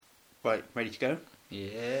Right, ready to go?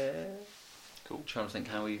 Yeah. Cool. Trying to think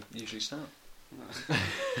how we usually start.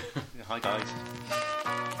 Yeah, hi guys.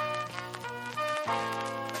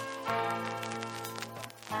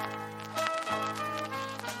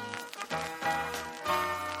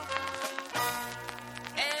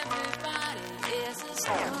 Everybody is a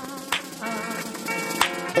star.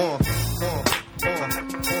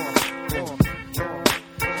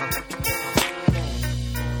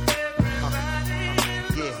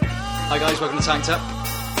 Hi guys, welcome to Tanked Up.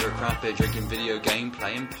 We're a craft beer drinking, video game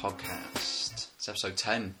playing podcast. It's episode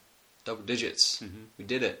 10. Double digits. Mhm. We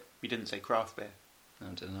did it. We didn't say craft beer. No,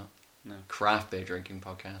 I did not. No. Craft beer drinking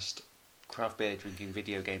podcast. Craft beer drinking,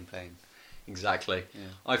 video game playing. Exactly. Yeah.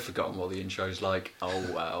 I've forgotten what the intro's like.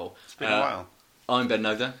 Oh wow. It's been a while. I'm Ben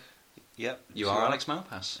Nother. Yep. You so are Alex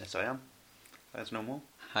Malpass. Yes, I am. As normal.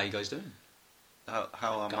 How you guys doing? How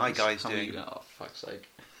are my guys How are doing? you? Oh, fuck's sake.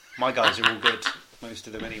 My guys are all good. Most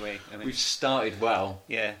of them anyway. I mean, We've started well.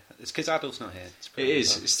 yeah, it's because Adolf's not here. It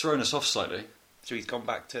is. It's thrown us off slightly. So he's gone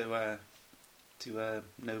back to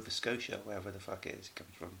Nova Scotia, wherever the fuck it is he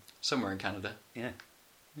comes from. Somewhere in Canada. Yeah.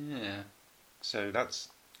 Yeah. So that's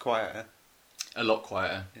quieter. A lot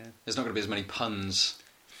quieter. Yeah. There's not going to be as many puns.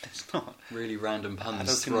 It's not. Really random puns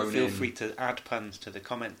Adolf can thrown feel in. free to add puns to the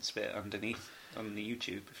comments bit underneath on the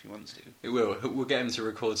YouTube if he wants to. It will. We'll get him to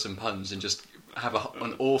record some puns and just have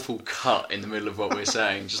an awful cut in the middle of what we're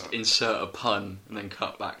saying. Just insert a pun and then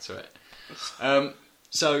cut back to it.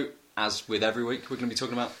 So, as with every week, we're going to be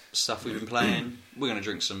talking about stuff we've been playing. We're going to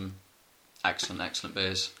drink some excellent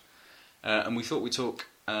beers. And we thought we'd talk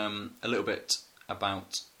a little bit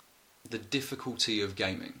about the difficulty of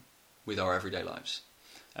gaming with our everyday lives.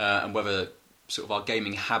 And whether sort of our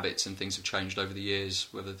gaming habits and things have changed over the years,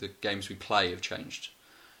 whether the games we play have changed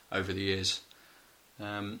over the years.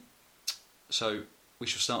 So we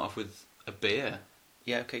shall start off with a beer.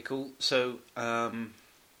 Yeah, okay, cool. So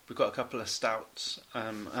we've got a couple of stouts,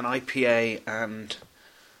 an IPA and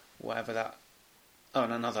whatever that... Oh,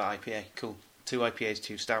 and another IPA, cool. 2 IPAs,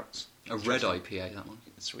 2 stouts. A red IPA, that one.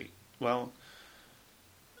 Sweet. Well...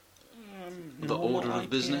 The normal order of IPA,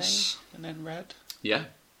 business. And then red. Yeah.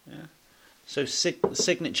 Yeah. So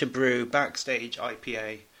Signature Brew Backstage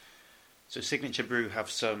IPA. So Signature Brew have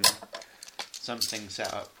something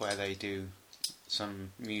set up where they do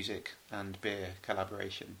some music and beer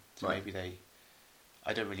collaboration. So Right. maybe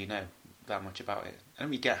I don't really know that much about it. I don't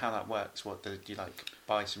really get how that works. What do you like?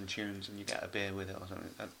 Buy some tunes and you get a beer with it or something?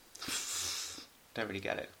 I don't really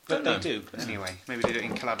get it, but Don't they know. do anyway. Maybe they do it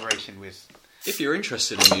in collaboration with. If you're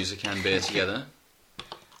interested in music and beer together,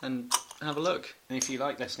 then have a look. And if you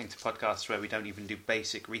like listening to podcasts where we don't even do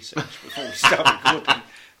basic research before we start recording,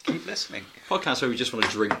 keep listening. Podcast where we just want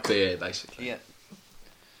to drink beer, basically. Yeah.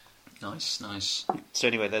 Nice. So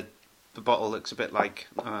anyway, the bottle looks a bit like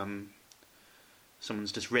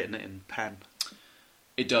someone's just written it in pen.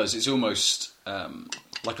 It does. It's almost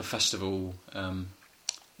like a festival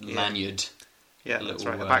lanyard. Yeah, A that's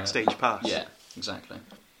little, right. A backstage pass. Yeah, exactly.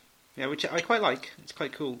 Yeah, which I quite like. It's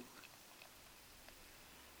quite cool.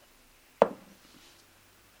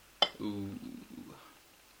 Ooh.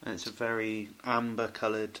 And it's a very amber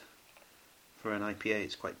coloured for an IPA.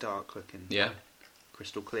 It's quite dark looking. Yeah.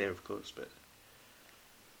 Crystal clear, of course, but...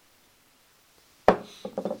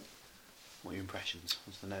 What are your impressions?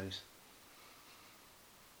 What's the nose?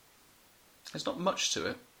 There's not much to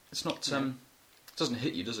it. It's not. Yeah. It doesn't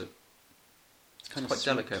hit you, does it? It's kind quite of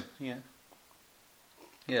sweet. delicate. Yeah.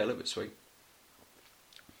 Yeah, a little bit sweet.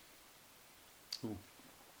 Ooh.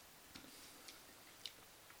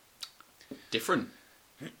 Different.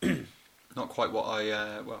 Not quite what I.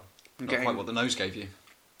 Not quite what the nose gave you.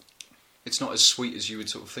 It's not as sweet as you would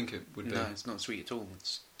sort of think it would be. No, it's not sweet at all.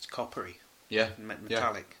 It's coppery. Yeah.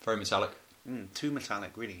 Metallic. Yeah, very metallic. Too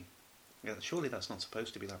metallic, really. Yeah, surely that's not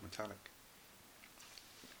supposed to be that metallic.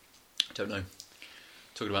 I don't know.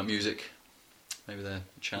 Talking about music, maybe they're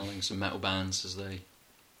channeling some metal bands as they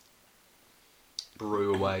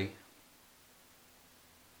brew away.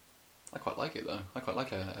 I quite like it though. I quite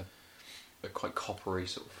like a quite coppery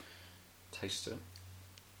sort of taste to it.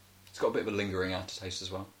 It's got a bit of a lingering aftertaste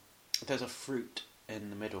as well. There's a fruit in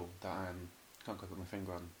the middle that I can't quite put my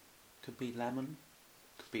finger on. Could be lemon,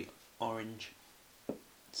 could be orange,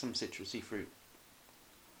 some citrusy fruit.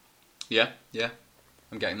 Yeah,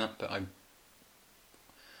 I'm getting that, but I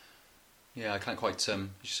can't quite. As you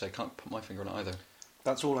say, can't put my finger on it either.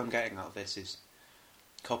 That's all I'm getting out of this is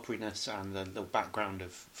copperiness and the little background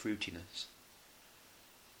of fruitiness.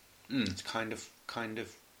 It's kind of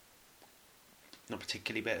not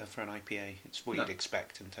particularly bitter for an IPA. It's what No. you'd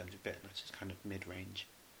expect in terms of bitterness. It's kind of mid-range.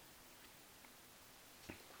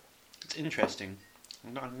 It's interesting.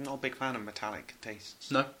 I'm not a big fan of metallic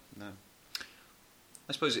tastes. No, No.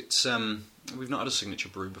 I suppose it's we've not had a signature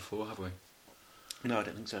brew before, have we? No, I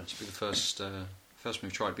don't think so. It'll be the first first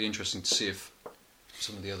we've tried. It'd be interesting to see if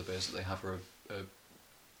some of the other beers that they have are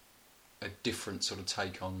a different sort of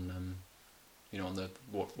take on on the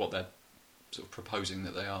what they're sort of proposing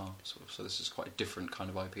that they are. So this is quite a different kind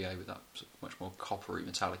of IPA with that sort of much more coppery,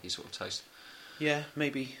 metallic-y sort of taste. Yeah,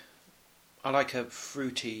 maybe. I like a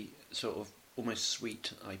fruity, sort of almost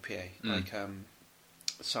sweet IPA. Like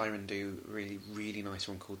Siren do a really, really nice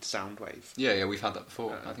one called Soundwave. Yeah, we've had that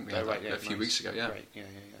before. I think we had that a few weeks ago. Yeah, great. Yeah.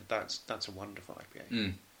 That's a wonderful IPA.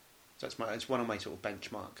 Mm. So it's one of my sort of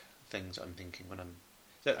benchmark things I'm thinking when I'm.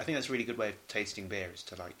 So I think that's a really good way of tasting beer is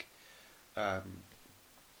to like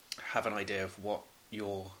have an idea of what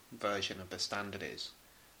your version of the standard is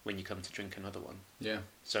when you come to drink another one. Yeah.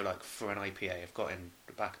 So like for an IPA, I've got in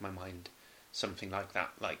the back of my mind something like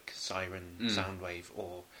that, like Siren, Soundwave,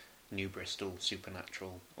 or New Bristol,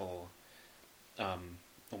 Supernatural, or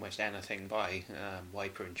almost anything by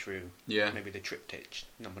Wiper and True. Yeah. Maybe the Triptych,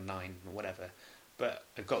 number 9 or whatever. But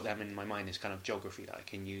I've got them in my mind as kind of geography that I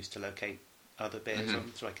can use to locate other beers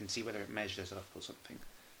on, so I can see whether it measures up or something.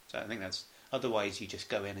 So I think that's. Otherwise, you just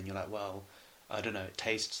go in and you're like, well, I don't know, it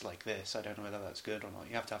tastes like this. I don't know whether that's good or not.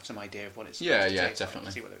 You have to have some idea of what it's supposed to taste definitely.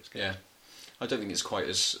 like to see whether it's good. Yeah, I don't think it's quite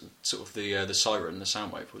as sort of the Siren, the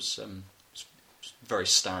Soundwave was very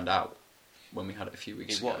stand out when we had it a few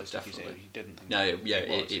weeks ago. Was, definitely. you didn't think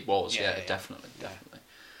It was. Yeah, Definitely.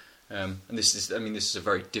 And this is a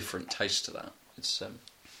very different taste to that. It's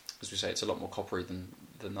as we say, it's a lot more coppery than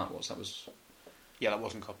that was. That was. Yeah, that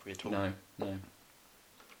wasn't coppery at all. No.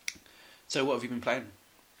 So what have you been playing?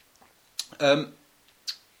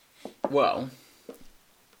 Well,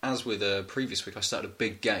 as with the previous week, I started a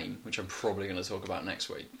big game, which I'm probably going to talk about next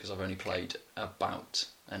week, because I've only played about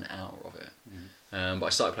an hour of it. But I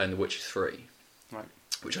started playing The Witcher 3, Right.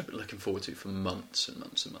 which I've been looking forward to for months and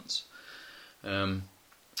months and months. And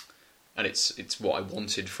it's what I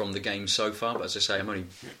wanted from the game so far, but as I say, I'm only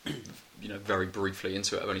very briefly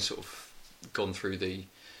into it. I've only sort of gone through the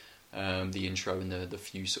intro and the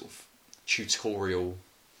few sort of tutorial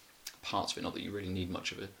parts of it. Not that you really need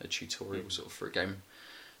much of a tutorial sort of for a game.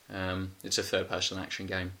 It's a third-person action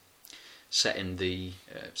game set in the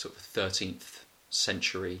sort of 13th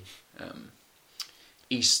century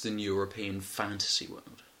Eastern European fantasy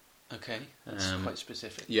world. Okay, that's quite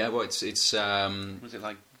specific. Yeah, well, it's Was it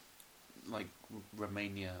like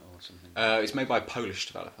Romania or something? it's made by a Polish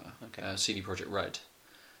developer, Okay. CD Projekt Red.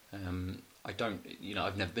 I've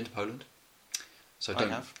never been to Poland, so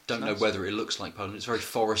I don't know nice. whether it looks like Poland. It's very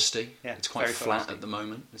foresty. Yeah, it's quite very flat foresty. at the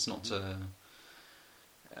moment. It's not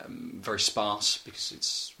very sparse because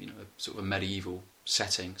it's a sort of a medieval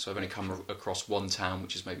setting. So I've only come across one town,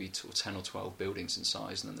 which is maybe sort of 10 or 12 buildings in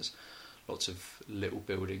size, and then there's lots of little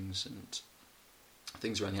buildings and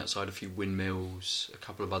things around the outside, a few windmills, a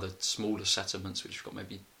couple of other smaller settlements which have got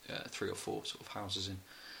maybe 3 or 4 sort of houses in.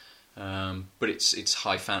 But it's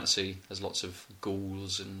high fantasy. There's lots of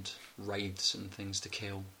ghouls and wraiths and things to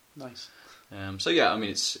kill. Nice.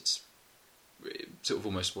 It's sort of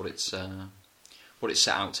almost what it's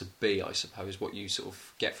set out to be, I suppose. What you sort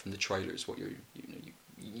of get from the trailer is what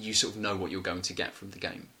you sort of know what you're going to get from the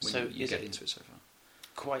game when you get into it so far.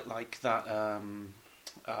 Quite like that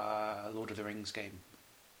Lord of the Rings game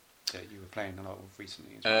that you were playing a lot of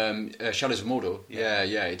recently. As well. Shadows of Mordor. Yeah.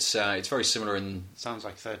 Yeah. It's very similar in. Sounds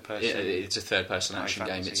like third person. It's a third-person high action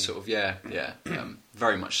game. fantasy. It's sort of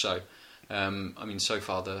very much so. So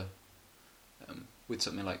far with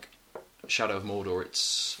something like Shadow of Mordor,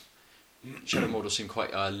 Shadow of Mordor seemed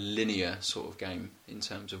quite a linear sort of game in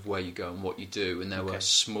terms of where you go and what you do, and there were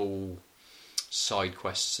small side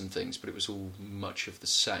quests and things, but it was all much of the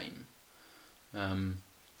same.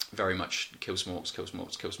 Very much kill some orcs, kill some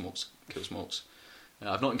orcs, kill some orcs, kill some orcs.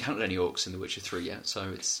 I've not encountered any orcs in The Witcher 3 yet,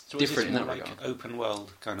 so it's different in that regard. Open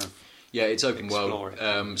world kind of. Yeah, it's open explore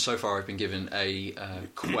world. So far, I've been given a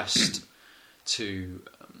quest to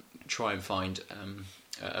try and find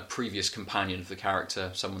a previous companion of the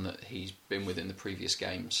character, someone that he's been with in the previous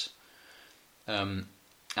games. And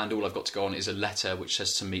all I've got to go on is a letter which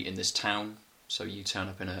says to meet in this town. So you turn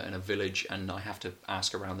up in a village, and I have to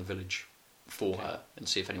ask around the village for her and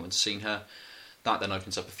see if anyone's seen her. That then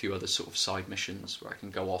opens up a few other sort of side missions where I can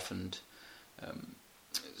go off and.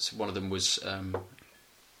 So one of them was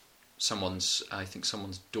someone's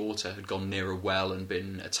daughter had gone near a well and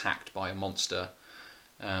been attacked by a monster.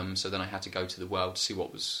 So then I had to go to the well to see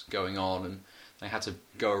what was going on, and I had to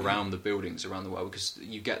go around the buildings around the well because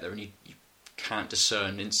you get there and you can't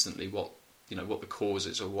discern instantly what the cause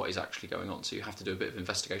is or what is actually going on. So you have to do a bit of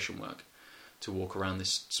investigation work. to walk around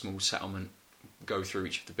this small settlement, go through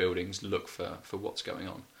each of the buildings, look for what's going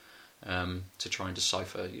on, to try and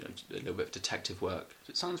decipher, you know, a little bit of detective work.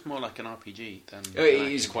 It sounds more like an RPG than...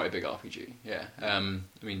 It is quite a big RPG, yeah. I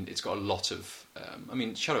mean, it's got a lot of... I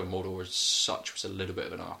mean, Shadow of Mordor as such was a little bit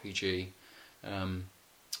of an RPG.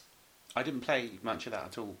 I didn't play much of that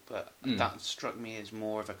at all, but that struck me as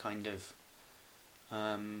more of a kind of...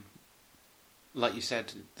 like you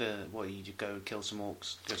said, you go kill some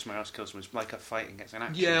orcs, go somewhere else, kill some... It's like a fighting against an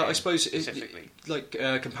action game, I suppose specifically.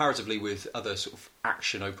 Comparatively with other sort of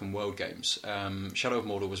action open world games, Shadow of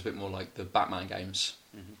Mordor was a bit more like the Batman games,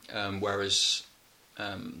 whereas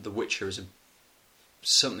The Witcher is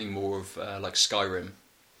something more of like Skyrim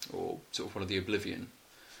or sort of one of the Oblivion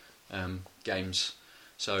games.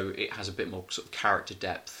 So it has a bit more sort of character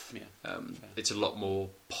depth. Yeah, it's a lot more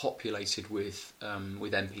populated with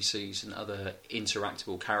NPCs and other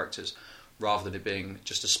interactable characters, rather than it being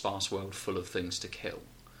just a sparse world full of things to kill.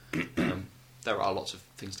 There are lots of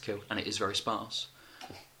things to kill, and it is very sparse.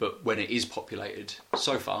 But when it is populated,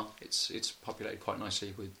 so far, it's populated quite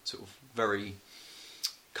nicely with sort of very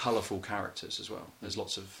colourful characters as well. There's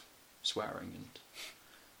lots of swearing and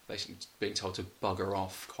basically being told to bugger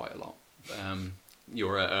off quite a lot.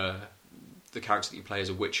 You're the character that you play as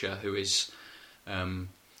a Witcher, who is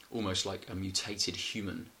almost like a mutated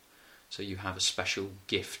human. So you have a special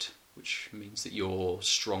gift, which means that you're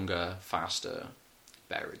stronger, faster,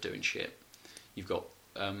 better at doing shit. You've got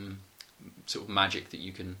sort of magic that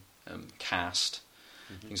you can cast,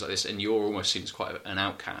 things like this, and you're almost seen as quite an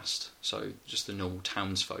outcast. So just the normal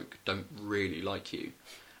townsfolk don't really like you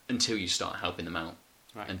until you start helping them out.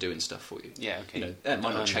 Right. And doing stuff for you. Yeah, okay. You know, they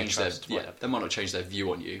might not change their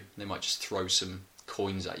view on you. They might just throw some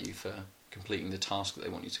coins at you for completing the task that they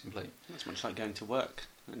want you to complete. That's much like going to work.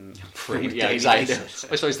 Yeah, exactly. I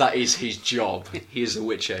suppose that is his job. He is a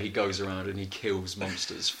Witcher. He goes around and he kills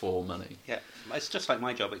monsters for money. Yeah, it's just like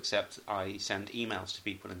my job, except I send emails to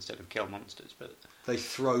people instead of kill monsters. But they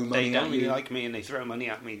throw money. They don't really like me, and they throw money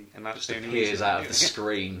at me, and that's just appears out of the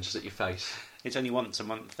screen, just at your face. It's only once a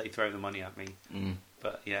month they throw the money at me.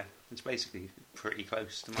 But yeah, it's basically pretty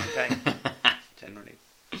close to my pay, generally.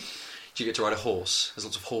 Do you get to ride a horse? There's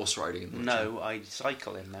lots of horse riding in the No, I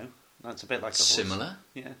cycle in though. That's a bit like a horse. Similar?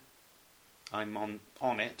 Yeah. I'm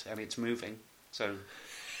on it and it's moving, so...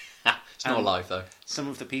 It's not alive though. Some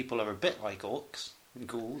of the people are a bit like orcs and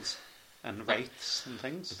ghouls and wraiths and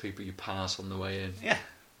things. The people you pass on the way in. Yeah.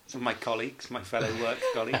 Some of my colleagues, my fellow work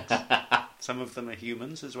colleagues. Some of them are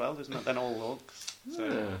humans as well, isn't it? They're all orcs.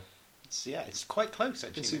 So... it's quite close, actually.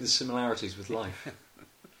 You can see the similarities with life.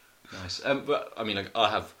 Nice. But, I mean, I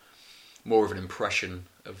have more of an impression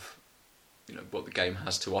of, you know, what the game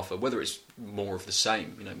has to offer, whether it's more of the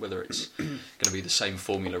same, you know, whether it's going to be the same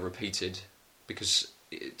formula repeated, because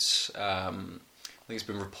it's, I think it's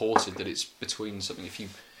been reported that it's between something, if you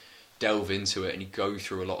delve into it and you go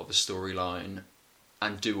through a lot of the storyline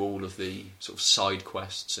and do all of the sort of side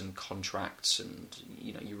quests and contracts and,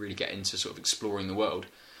 you know, you really get into sort of exploring the world,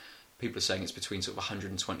 people are saying it's between sort of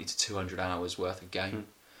 120 to 200 hours worth of game.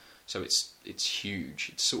 So it's huge.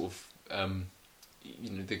 It's sort of, you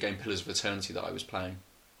know, the game Pillars of Eternity that I was playing,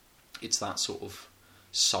 it's that sort of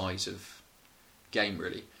size of game,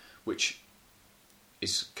 really, which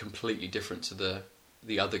is completely different to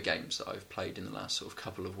the other games that I've played in the last sort of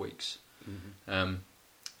couple of weeks.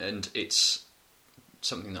 And it's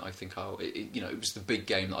something that I think it was the big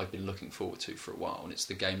game that I've been looking forward to for a while, and it's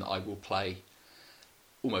the game that I will play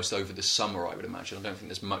almost over the summer, I would imagine. I don't think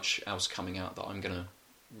there's much else coming out that I'm going to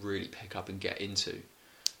really pick up and get into.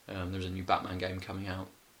 There's a new Batman game coming out,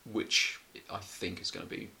 which I think is going to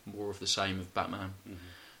be more of the same of Batman.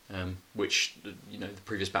 Which, you know, the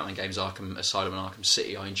previous Batman games, Arkham Asylum and Arkham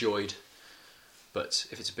City, I enjoyed. But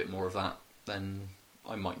if it's a bit more of that, then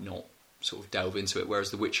I might not sort of delve into it.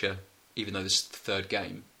 Whereas The Witcher, even though this is the third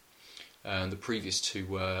game, the previous two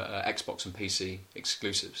were Xbox and PC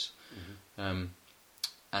exclusives.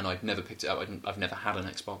 And I'd never picked it up. I've never had an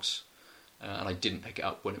Xbox, and I didn't pick it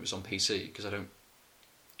up when it was on PC because I don't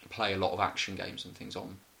play a lot of action games and things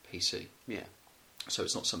on PC. Yeah. So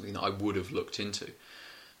it's not something that I would have looked into.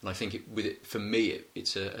 And I think for me,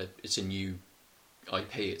 it's a new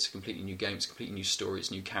IP. It's a completely new game. It's a completely new story. It's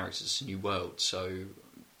new characters. It's a new world. So,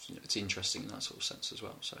 you know, it's interesting in that sort of sense as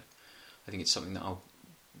well. So I think it's something that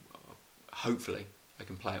hopefully I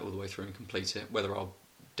can play it all the way through and complete it. Whether I'll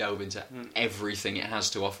delve into everything it has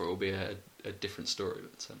to offer, it will be a different story.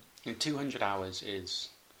 But, and 200 hours is,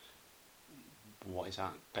 what is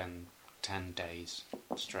that, Ben? 10 days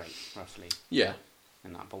straight, roughly. Yeah.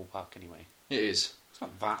 In that ballpark, anyway. It is. It's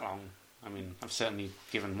not that long. I mean, I've certainly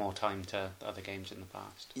given more time to the other games in the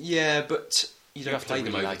past. Yeah, but you don't have to play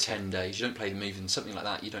them really over like 10 days. You don't play them even something like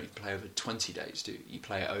that. You don't even play over 20 days, do you? You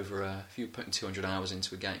play it over if you're putting 200 hours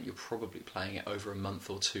into a game, you're probably playing it over a month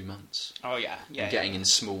or 2 months. Oh yeah, yeah. You're getting in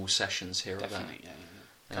small sessions here definitely, or there.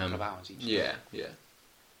 yeah. A couple of hours each. Yeah, yeah.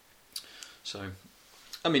 So,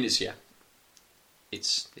 I mean, it's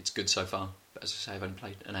good so far. But as I say, I've only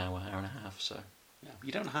played an hour and a half, so. Yeah,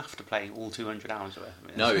 you don't have to play all 200 hours of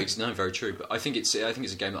it. No, very true. But I think it's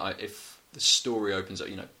a game that if the story opens up,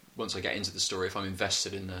 once I get into the story, if I'm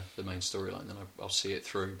invested in the main storyline, then I'll see it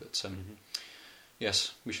through. But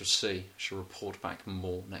yes, we shall see. I shall report back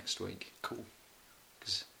more next week. Cool.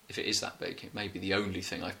 Because if it is that big, it may be the only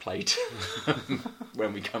thing I've played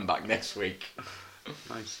when we come back next week.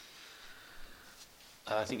 Nice.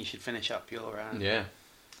 I think you should finish up your... Yeah.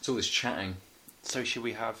 It's all this chatting. So should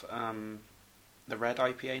we have the red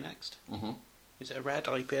IPA next? Mm-hmm. Is it a red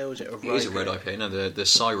IPA or is it a It is a red IPA. No, the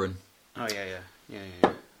Siren. Oh, yeah.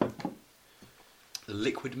 The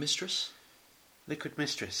Liquid Mistress? Liquid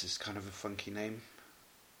Mistress is kind of a funky name.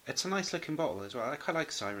 It's a nice looking bottle as well. I quite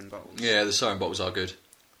like Siren bottles. Yeah, the Siren bottles are good.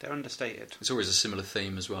 They're understated. It's always a similar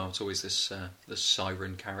theme as well. It's always this the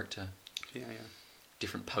Siren character. Yeah.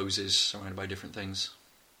 Different poses surrounded by different things.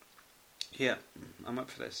 Yeah, I'm up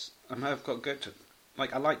for this. I've got good...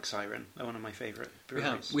 I like Siren. They're one of my favourite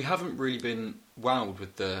breweries. We haven't really been wowed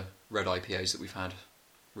with the red IPAs that we've had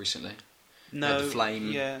recently. No, we had the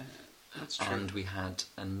Flame. Yeah, that's true. And we had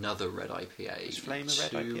another red IPA Was Flame a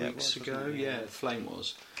red IPA? 2 weeks ago. Wasn't it? Yeah, Flame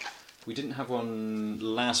was. We didn't have one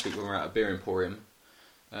last week when we were at a beer emporium.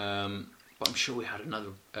 But I'm sure we had another...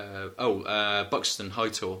 Buxton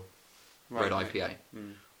Hightor red IPA.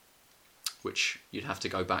 Mm. Which you'd have to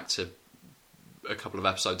go back to a couple of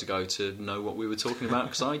episodes ago to know what we were talking about,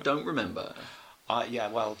 because I don't remember.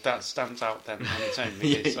 Well, that stands out then on its own,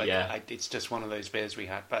 because Yeah. it's just one of those beers we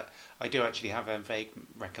had, but I do actually have a vague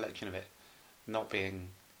recollection of it not being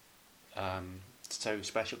so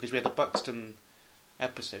special, because we had the Buxton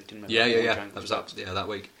episode, didn't we? Yeah. That was that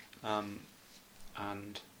week. And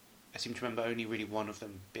I seem to remember only really one of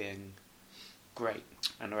them being great,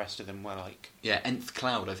 and the rest of them were like... Yeah, Nth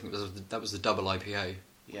Cloud, I think that was the double IPA.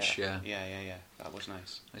 Yeah. That was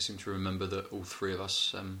nice. I seem to remember that all three of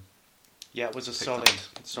us... yeah, it was a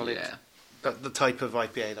picked solid... Yeah. The type of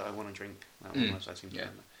IPA that I want to drink. That one was, I seem to Yeah.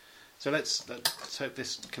 remember. So let's hope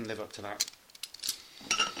this can live up to that.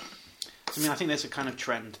 I mean, I think there's a kind of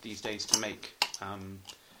trend these days to make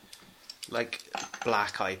like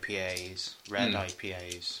black IPAs, red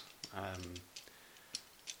IPAs.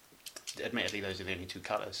 Admittedly, those are the only two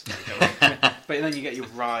colours. But then you get your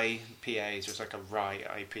rye PAs, or it's like a rye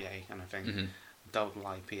IPA kind of thing, Mm-hmm. double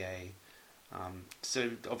IPA.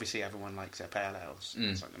 So obviously everyone likes their pale ales.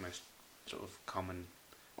 It's like the most sort of common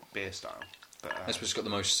beer style. But, That's what's got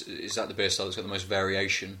the most... Is that the beer style that's got the most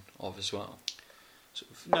variation of as well?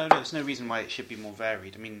 Sort of. No, there's no reason why it should be more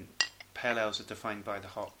varied. I mean, pale ales are defined by the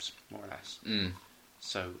hops, more or less.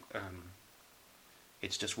 So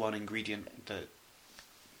it's just one ingredient that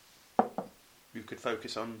you could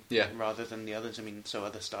focus on rather than the others. I mean, so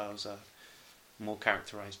other styles are more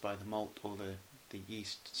characterised by the malt or the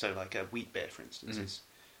yeast. So like a wheat beer, for instance, is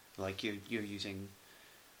like you're using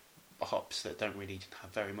hops that don't really have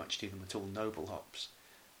very much to them at all, noble hops.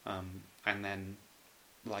 And then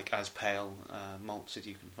like as pale malts as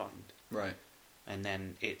you can find. Right. And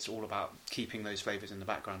then it's all about keeping those flavours in the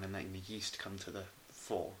background and letting the yeast come to the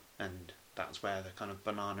fore, and that's where the kind of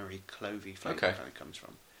banana-y, clovey flavour kind of comes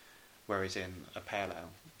from. Whereas in a pale ale,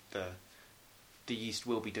 the yeast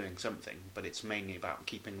will be doing something, but it's mainly about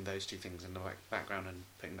keeping those two things in the background and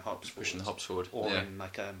putting the hops forward. Pushing the hops forward. Or in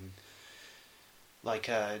like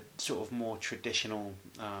a sort of more traditional,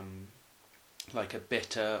 like a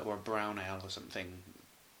bitter or a brown ale or something,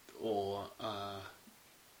 or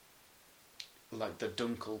like the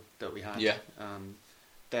Dunkel that we had. Yeah.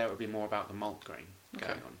 There it would be more about the malt grain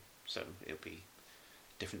going Okay. on. So it would be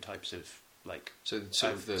different types of like So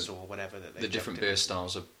sort of oats or whatever that they the different chucked in. beer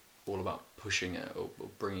styles are all about pushing it or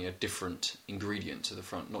bringing a different ingredient to the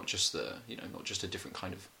front, not just not just a different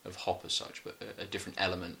kind of hop as such, but a different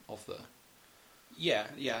element of the... Yeah,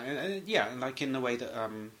 and like in the way that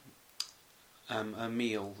a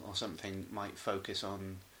meal or something might focus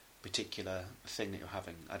on a particular thing that you're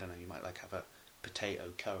having. I don't know, you might like have a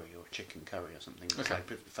potato curry or chicken curry or something. It's Okay. like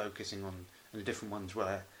focusing on the different ones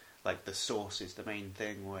where like the sauce is the main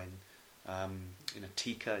thing, or in a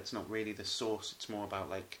tikka it's not really the sauce, it's more about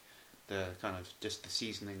like the kind of just the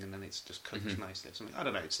seasoning, and then it's just cooked nicely or something. I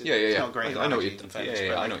don't know, it's not a great I know what analogy, you're, in fairness, I but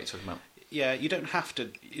know like, what you're talking about. Yeah, you don't have to.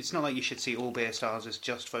 It's not like you should see all beer styles as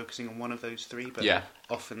just focusing on one of those three, but Yeah.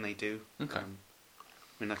 often they do. Okay. I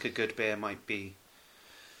mean, like a good beer might be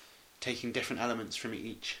taking different elements from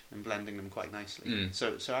each and blending them quite nicely. Mm.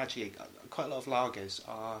 So actually, quite a lot of lagers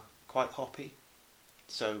are quite hoppy.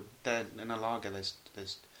 So then in a lager,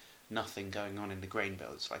 there's nothing going on in the grain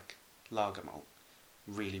bill. It's like lager malt,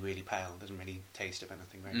 really really pale. Doesn't really taste of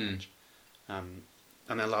anything very Mm. much.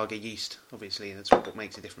 And then lager yeast, obviously, that's what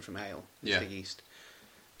makes it different from ale. Is Yeah. the yeast.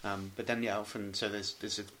 But then often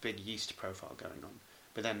there's a big yeast profile going on.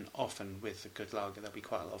 But then often with a good lager, there'll be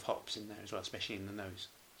quite a lot of hops in there as well, especially in the nose.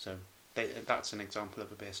 So that's an example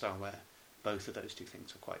of a beer style where both of those two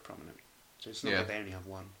things are quite prominent. So it's not Yeah. that they only have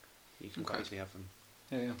one. You can quite Okay. easily have them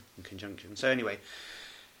Yeah. in conjunction. So anyway,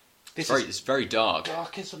 this It's very dark.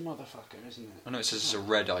 dark as a motherfucker, isn't it? I know it says it's a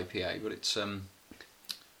red IPA, but it's almost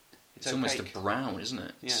a opaque. brown, isn't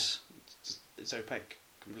it? Yeah, it's opaque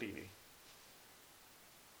completely.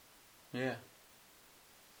 Yeah.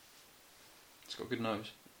 It's got a good nose.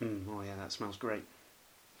 Oh yeah, that smells great.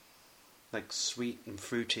 Like sweet and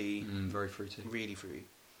fruity, Very fruity. really fruity.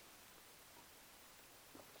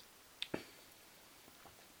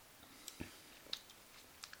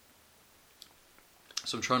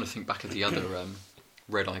 So I'm trying to think back of the other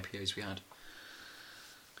red IPAs we had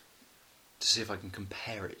to see if I can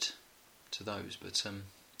compare it to those, but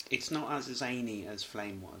It's not as zany as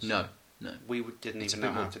Flame was. no. We didn't It's even a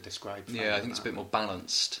know bit how more- to describe Flame. Yeah, I think it's a bit more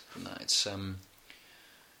balanced than that.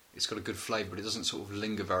 It's got a good flavour, but it doesn't sort of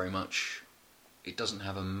linger very much. It doesn't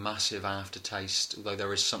have a massive aftertaste, although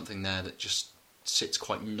there is something there that just sits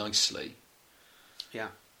quite nicely. Yeah,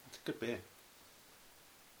 it's a good beer.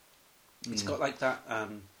 It's got like that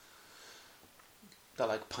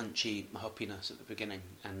like punchy hoppiness at the beginning,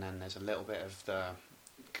 and then there's a little bit of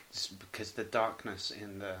because the darkness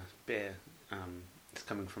in the beer is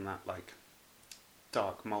coming from that like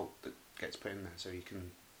dark malt that gets put in there, so you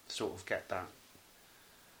can sort of get that.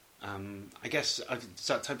 I guess it's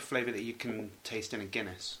that type of flavour that you can taste in a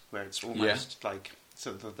Guinness, where it's almost like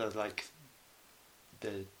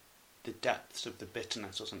the depths of the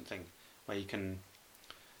bitterness or something, where you can.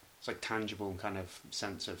 It's like tangible kind of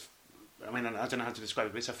sense of. I mean, I don't know how to describe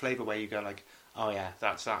it, but it's a flavour where you go like, oh yeah,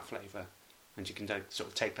 that's that flavour, and you can sort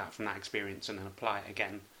of take that from that experience and then apply it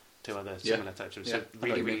again to other similar types of. Yeah, So I know what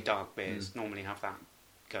really, you really mean. dark beers normally have that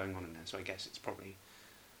going on in there. So I guess it's probably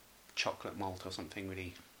chocolate malt or something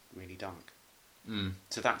really, really dark. Mm.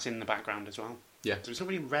 So that's in the background as well. Yeah. So it's not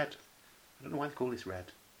really red. I don't know why they call this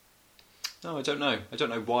red. No, I don't know. I don't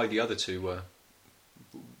know why the other two were.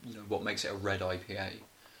 What makes it a red IPA?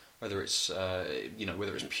 Whether it's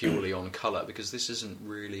whether it's purely on colour, because this isn't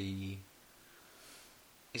really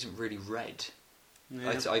red.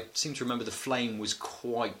 Yeah. I seem to remember the Flame was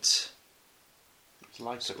quite It's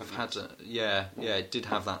light sort at of the had moment. it did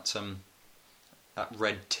have that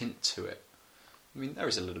red tint to it. I mean, there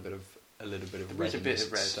is a little bit of There red. is a in bit this.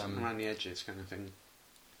 of red It's, around the edges, kind of thing.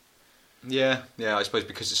 Yeah. I suppose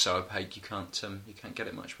because it's so opaque, you can't get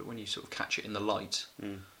it much. But when you sort of catch it in the light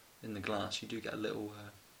in the glass, you do get a little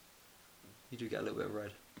bit of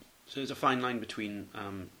red. So there's a fine line between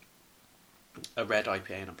a red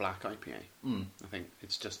IPA and a black IPA. Mm. I think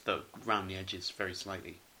it's just round the edges very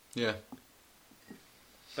slightly, Yeah.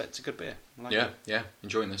 but it's a good beer. I like it. Yeah.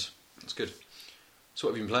 Enjoying this. It's good. So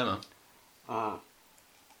what have you been playing, man?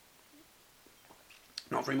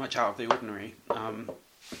 Not very much out of the ordinary.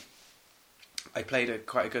 I played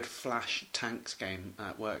quite a good Flash Tanks game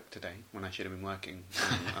at work today when I should have been working.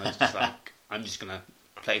 I was just like, I'm just gonna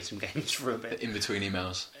play some games for a bit. In between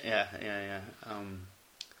emails. Yeah.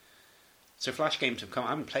 So Flash games have come. I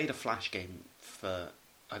haven't played a Flash game for,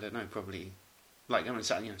 I don't know, probably like I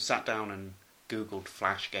sat down and Googled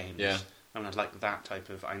Flash games. Yeah. And I'd like that type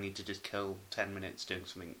of. I need to just kill 10 minutes doing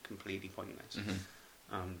something completely pointless.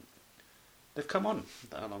 Mm-hmm. They've come on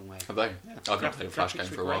a long way. Have they? Yeah. I've not played a Flash Graphics game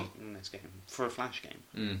were for a while. great in this game for a Flash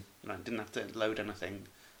game. Mm. I didn't have to load anything,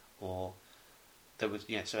 or there was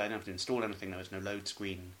so I didn't have to install anything. There was no load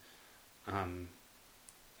screen, and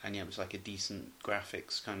it was like a decent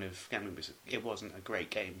graphics kind of game. It wasn't a great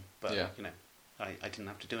game, but Yeah. I didn't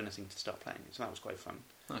have to do anything to start playing it, so that was quite fun.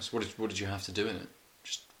 Nice. What did you have to do in it?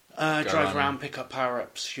 Just Drive around around, pick up power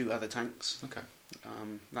ups, shoot other tanks. okay.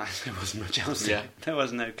 There wasn't much else. Yeah. There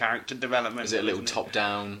was no character development. Is it a little wasn't top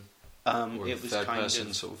down or it was third kind person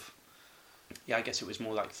of, sort of? Yeah, I guess it was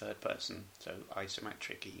more like third person, so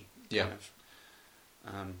isometric-y Yeah. kind of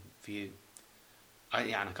view.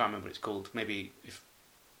 And I can't remember what it's called. Maybe if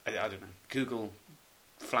I don't know, Google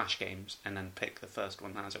Flash games and then pick the first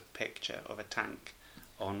one that has a picture of a tank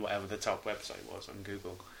on whatever the top website was on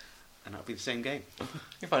Google, and that'll be the same game.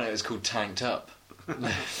 You find out it's called Tanked Up.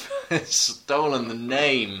 Stolen the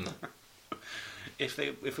name. If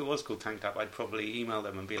it was called Tanked Up, I'd probably email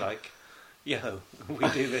them and be like, "Yo, we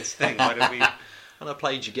do this thing. Why don't we?" And I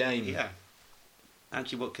played your game. Yeah.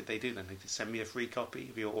 Actually, what could they do then? They could send me a free copy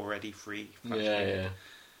if you're already free. Yeah.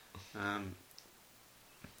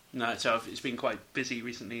 No, so it's been quite busy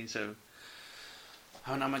recently, so I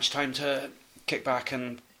haven't had much time to kick back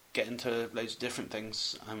and get into loads of different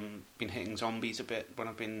things. I've been hitting zombies a bit when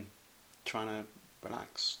I've been trying to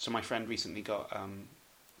relax. So my friend recently got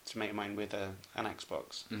it's a mate of mine with an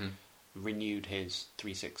Xbox, renewed his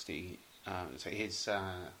 360. So his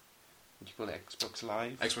what do you call it? Xbox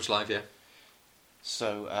Live. Xbox Live, yeah.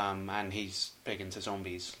 So and he's big into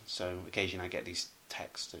zombies. So occasionally I get these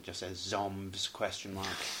texts that just says "zombs?" ?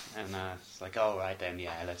 And it's like, all right then,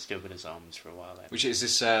 yeah, let's do a bit of zombies for a while then. Which is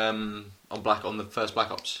this on the first Black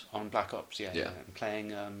Ops? On Black Ops, yeah. Yeah. I'm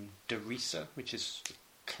playing Derisa, which is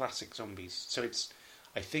classic zombies. So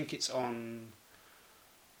I think it's on.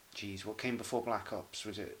 Geez, what came before Black Ops?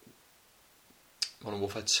 Was it? Modern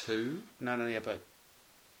Warfare 2? No, yeah, but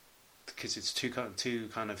because it's two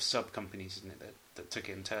kind of sub companies, isn't it, that took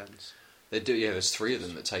it in turns. They do, yeah. There's 3 of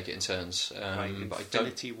them that take it in turns. Right, but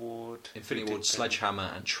Infinity Ward,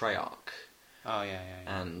 Sledgehammer, and Treyarch. Oh yeah.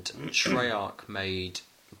 And Treyarch made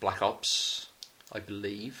Black Ops, I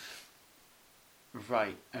believe.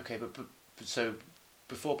 Right. Okay, but so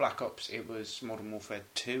before Black Ops, it was Modern Warfare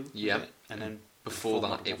 2. Yeah. Was it? And then Before that,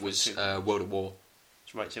 Modern it Warfare was 2. World at War.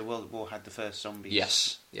 Right. So World at War had the first zombies.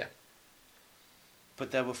 Yes. Yeah.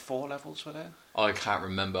 But there were 4 levels, were there? I can't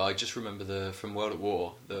remember. I just remember from World at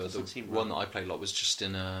War. The seem one right. that I played a lot was just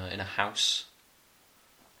in a house.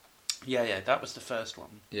 Yeah, that was the first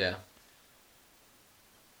one. Yeah.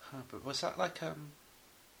 Huh, but was that like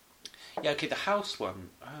Yeah, okay, the house one.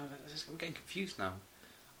 I'm getting confused now.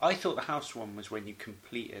 I thought the house one was when you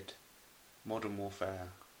completed Modern Warfare.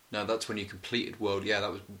 No, that's when you completed World. Yeah,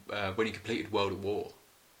 that was when you completed World at War.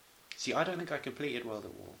 See, I don't think I completed World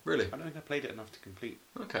at War. Really? I don't think I played it enough to complete.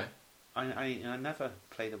 Okay. I never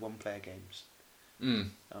play the one-player games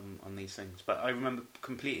on these things, but I remember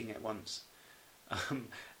completing it once.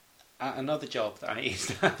 At another job that I used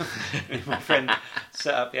to have, my friend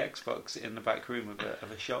set up the Xbox in the back room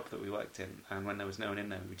of a shop that we worked in, and when there was no one in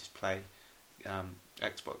there, we would just play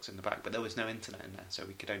Xbox in the back. But there was no internet in there, so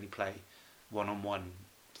we could only play one-on-one,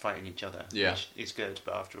 fighting each other. Yeah. Which is good,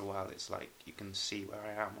 but after a while, it's like you can see where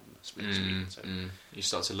I am on the split screen. So. You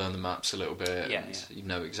start to learn the maps a little bit. Yeah, and you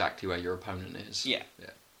know exactly where your opponent is. Yeah.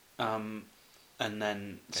 And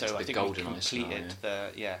then Get to I the think golden we ice completed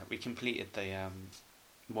now, we completed the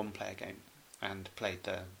one-player game and played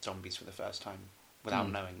the zombies for the first time without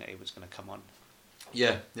knowing that it was going to come on.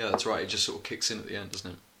 Yeah, that's right. It just sort of kicks in at the end, doesn't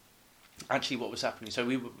it? Actually, what was happening? So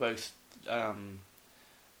we were both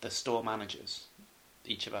the store managers.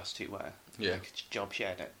 Each of us 2 were. Yeah. Like, job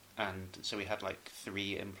shared it, and so we had like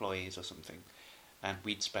 3 employees or something, and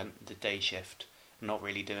we'd spent the day shift not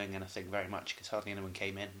really doing anything very much because hardly anyone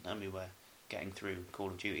came in, and we were getting through Call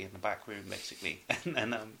of Duty in the back room basically,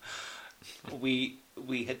 and then we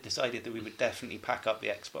had decided that we would definitely pack up the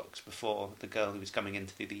Xbox before the girl who was coming in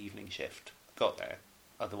to do the evening shift got there.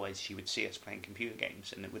 Otherwise, she would see us playing computer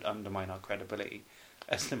games, and it would undermine our credibility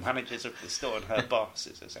as the managers of the store and her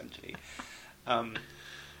bosses, essentially.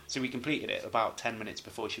 So we completed it about 10 minutes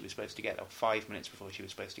before she was supposed to get there, or 5 minutes before she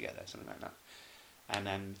was supposed to get there, something like that. And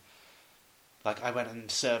then, like, I went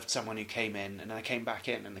and served someone who came in, and then I came back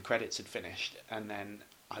in, and the credits had finished, and then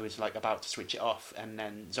I was, like, about to switch it off, and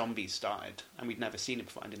then zombies started, and we'd never seen it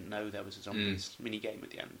before. I didn't know there was a zombies mini-game at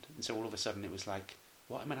the end. And so all of a sudden it was like,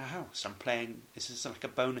 what, I'm in a house, I'm playing, this is like a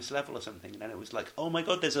bonus level or something, and then it was like, oh my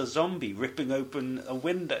god, there's a zombie ripping open a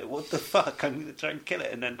window, what the fuck, I'm going to try and kill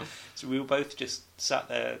it. And then, so we were both just sat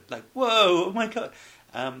there like, whoa, oh my god.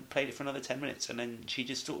 Played it for another 10 minutes, and then she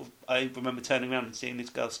just sort of, I remember turning around and seeing this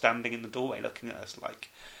girl standing in the doorway looking at us like,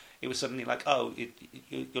 it was suddenly like, oh,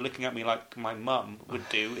 you're looking at me like my mum would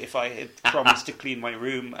do if I had promised to clean my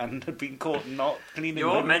room and had been caught not cleaning my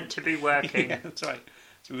room. You're meant to be working. Yeah, that's right.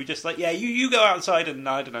 So we were just like, yeah, you go outside and,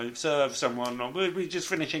 I don't know, serve someone, or we're just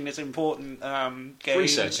finishing this important game.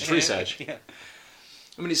 Research. Yeah.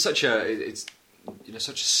 I mean, it's such a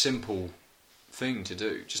simple thing to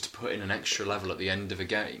do, just to put in an extra level at the end of a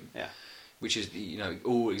game. Yeah. Which is,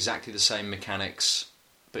 all exactly the same mechanics,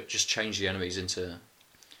 but just change the enemies into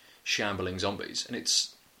shambling zombies, and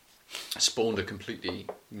it's spawned a completely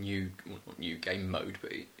new game mode,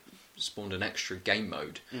 but it spawned an extra game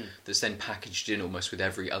mode that's then packaged in almost with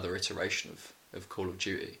every other iteration of Call of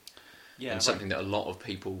Duty. Yeah. And something that a lot of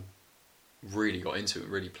people really got into it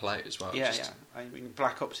and really play it as well. Yeah, yeah. I mean,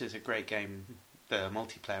 Black Ops is a great game. The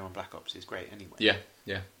multiplayer on Black Ops is great anyway. Yeah,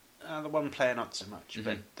 yeah. The one player not so much,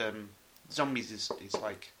 Mhm. but Zombies is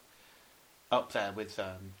like up there with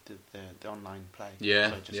the online play. Yeah,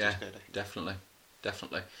 so just yeah, as good. definitely.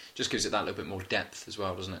 Just gives it that little bit more depth as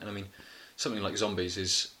well, doesn't it? And I mean, something like Zombies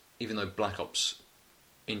is, even though Black Ops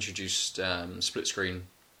introduced split screen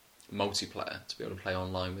multiplayer to be able to play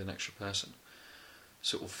online with an extra person,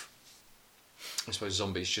 sort of, I suppose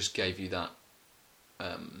Zombies just gave you that,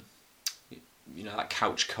 that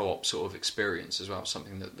couch co-op sort of experience as well,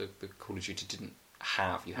 something that the Call of Duty didn't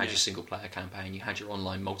have. You had your single player campaign, you had your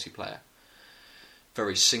online multiplayer,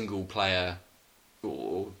 very single player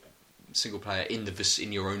or single player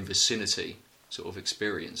in your own vicinity sort of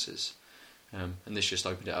experiences, and this just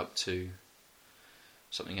opened it up to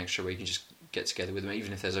something extra where you can just get together with them,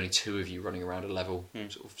 even if there's only two of you running around a level,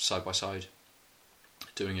 sort of side by side,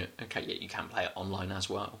 doing it. Okay, yeah, you can play it online as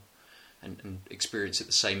well, and experience it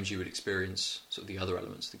the same as you would experience sort of the other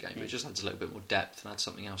elements of the game. But it just adds a little bit more depth and adds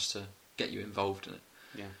something else to get you involved in it.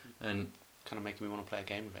 Yeah, and kind of making me want to play a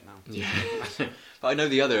game of it now. Yeah, but I know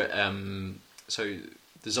the other. So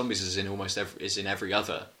the Zombies is in every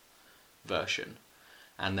other version,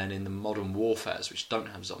 and then in the Modern Warfares, which don't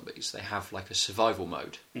have zombies, they have like a survival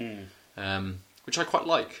mode, which I quite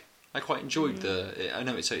like. I quite enjoyed the. I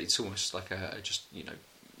know it's almost like a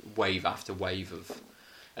wave after wave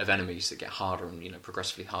of enemies that get harder and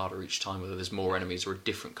progressively harder each time. Whether there's more enemies or a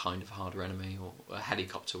different kind of harder enemy, or a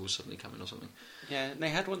helicopter will suddenly come in or something. Yeah, and they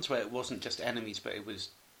had ones where it wasn't just enemies, but it was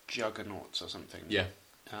juggernauts or something. Yeah.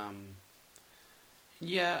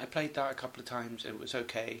 Yeah, I played that a couple of times. It was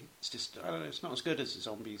okay. It's just, I don't know, it's not as good as the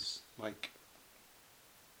Zombies. Like,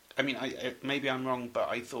 I mean, maybe I'm wrong, but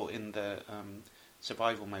I thought in the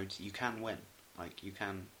survival mode you can win. Like, you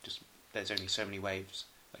can just, there's only so many waves,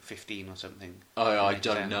 like 15 or something. I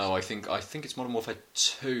don't know. I think it's Modern Warfare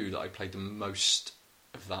 2 that I played the most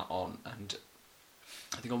of that on, and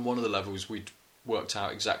I think on one of the levels we'd worked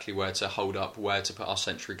out exactly where to hold up, where to put our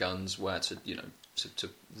sentry guns, where to to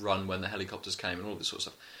run when the helicopters came and all this sort of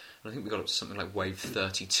stuff. And I think we got up to something like wave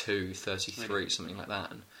 32, 33, really? Something like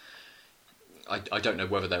that. And I don't know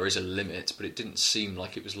whether there is a limit, but it didn't seem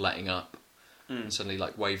like it was letting up. And suddenly,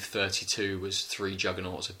 like, wave 32 was 3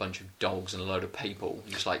 juggernauts, a bunch of dogs and a load of people.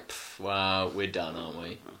 Just like, wow, we're done, aren't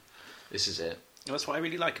we? This is it. That's what I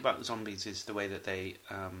really like about the Zombies, is the way that they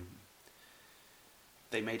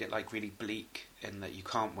made it like really bleak in that you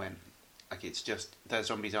can't win. Like, it's just, the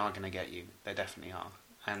zombies are going to get you. They definitely are.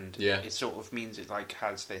 And it sort of means it like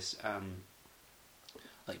has this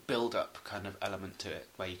like build-up kind of element to it,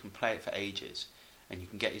 where you can play it for ages and you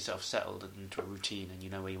can get yourself settled into a routine and you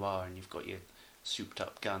know where you are and you've got your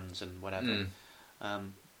souped-up guns and whatever.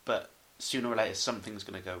 But sooner or later something's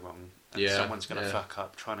going to go wrong. And someone's going to fuck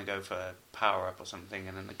up trying to go for a power-up or something,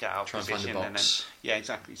 and then they get out of position. And then, yeah,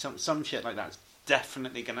 exactly. Some shit like that's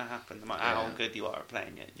definitely going to happen, no matter how good you are at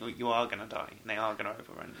playing it. You are going to die, and they are going to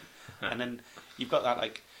overrun you. And then you've got that,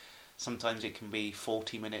 like, sometimes it can be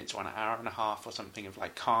 40 minutes or an hour and a half or something of,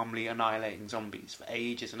 like, calmly annihilating zombies for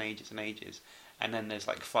ages and ages and ages. And then there's,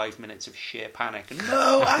 like, 5 minutes of sheer panic. And,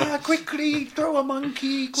 no, quickly, throw a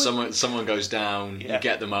monkey, quickly. Someone goes down, you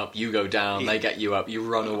get them up, you go down, they get you up, you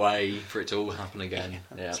run away for it to all happen again. Yeah,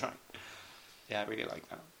 that's right. Yeah, I really like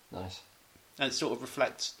that. Nice. And it sort of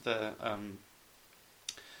reflects the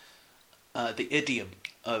idiom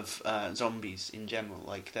of zombies in general,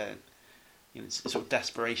 like it's sort of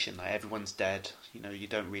desperation, like everyone's dead, you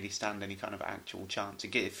don't really stand any kind of actual chance.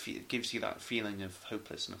 It gives you that feeling of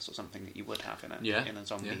hopelessness or something that you would have in a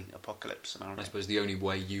zombie apocalypse scenario. I suppose the only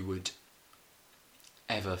way you would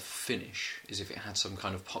ever finish is if it had some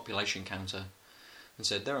kind of population counter and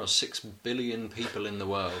said there are 6 billion people in the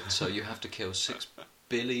world, so you have to kill 6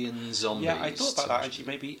 billion zombies. Yeah, I thought about that actually.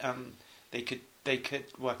 Maybe they could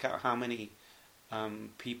work out how many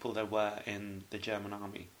people there were in the German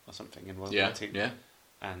army or something in World War II. Yeah.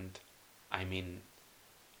 And I mean,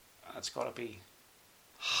 that's got to be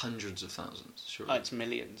hundreds of thousands. Sure. It's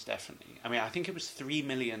millions, definitely. I mean, I think it was 3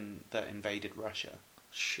 million that invaded Russia.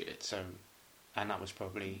 Shit. So, and that was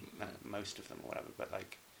probably most of them or whatever. But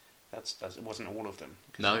like, that's it wasn't all of them.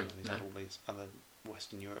 No. They had all these other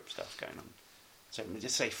Western Europe stuff going on. So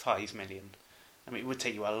just say 5 million. I mean, it would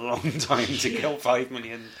take you a long time to kill 5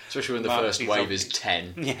 million. Especially when the first wave is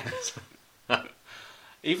 10. Yes.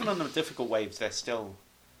 Even on the difficult waves, they're still...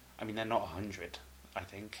 I mean, they're not 100, I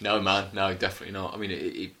think. No, man. No, definitely not. I mean,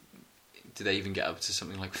 did they even get up to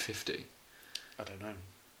something like 50? I don't know.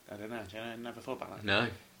 I never thought about that. No.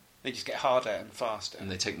 They just get harder and faster.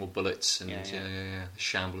 And they take more bullets and they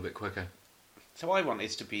shamble a bit quicker. So I want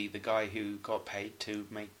this to be the guy who got paid to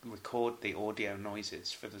record the audio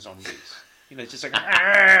noises for the zombies. You know, just like...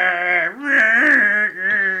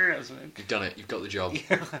 You've done it. You've got the job.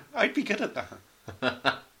 Yeah, I'd be good at that.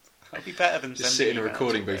 I'd be better than Just sit in a sending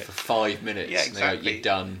recording emails booth with for 5 minutes. Yeah, And they're like, exactly. you're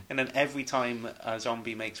done. And then every time a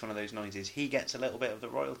zombie makes one of those noises, he gets a little bit of the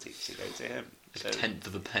royalties to go to him. So, A tenth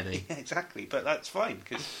of a penny. yeah, exactly. But that's fine,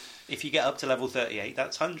 because if you get up to level 38,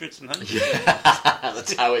 that's hundreds and hundreds.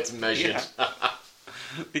 That's how it's measured. Yeah.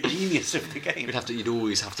 The genius of the game. You'd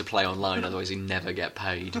always have to play online, otherwise you never get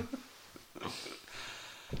paid.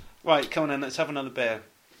 Right, come on then, let's have another beer.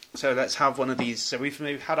 So let's have one of these. So we've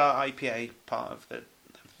had our IPA part of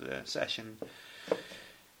the session.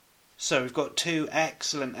 So we've got two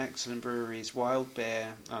excellent breweries, Wild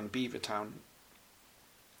Beer and Beavertown.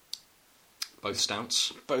 Both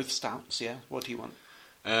stouts. Both stouts, yeah. What do you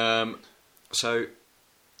want? So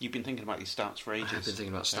You've been thinking about these stouts for ages. I've been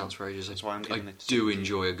thinking about stouts for ages. That's why I'm I giving it to do you.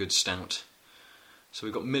 enjoy a good stout. So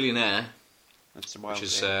we've got Millionaire, That's the Wild which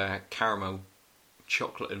is Beer. caramel,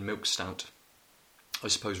 chocolate and milk stout. I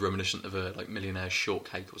suppose reminiscent of a Millionaire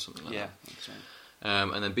shortcake or something like Yeah, that. that's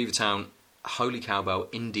right. And then Beavertown Holy Cowbell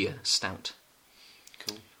India Stout,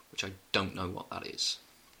 Cool. which I don't know what that is.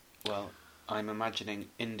 Well, I'm imagining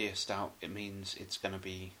India stout. It means it's going to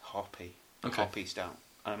be hoppy. Okay. Hoppy stout.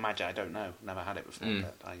 I imagine. I don't know. Never had it before, Mm.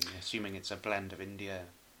 but I'm assuming it's a blend of India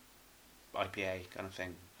IPA kind of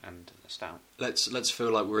thing and a stout. Let's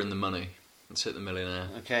feel like we're in the money. Let's hit the Millionaire.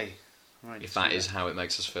 Okay. Right. If that is how it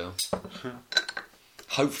makes us feel.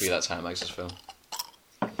 Hopefully that's how it makes us feel.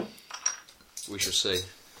 We shall see.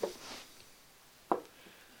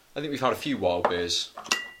 I think we've had a few wild beers.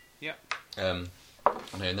 Yeah. And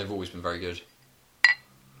they've always been very good.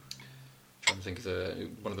 Trying to think of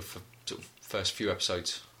one of the sort of first few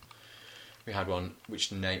episodes. We had one,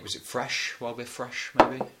 which name was it? Fresh, Wild Beer Fresh,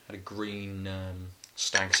 maybe. Had a green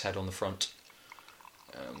stag's head on the front,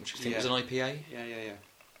 which I think was an IPA. Yeah.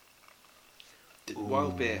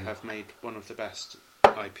 Wild Beer have made one of the best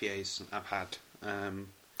IPAs I've had.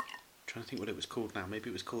 Trying to think what it was called now. Maybe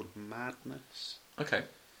it was called Madness. Okay,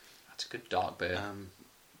 that's a good dark beer.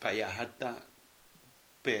 But yeah, I had that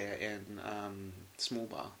beer in Small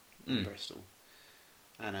Bar in Bristol,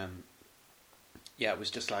 and yeah, it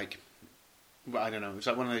was just like, well, I don't know, it was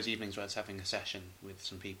like one of those evenings where I was having a session with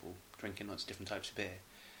some people, drinking lots of different types of beer,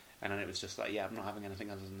 and then it was just like, yeah, I'm not having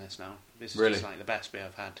anything other than this now. This is Really? just like the best beer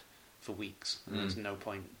I've had for weeks, and there's no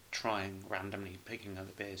point trying randomly picking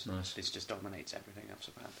other beers. Nice. This just dominates everything else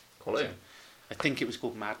I've had. Quality. So, I think it was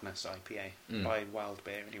called Madness IPA by Wild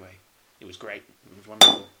Beer anyway. It was great. It was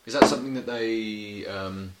wonderful. Is that something that they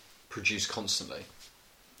produce constantly?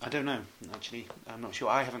 I don't know, actually. I'm not sure.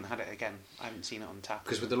 I haven't had it again. I haven't seen it on tap.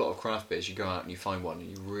 Because with a lot of craft beers, you go out and you find one and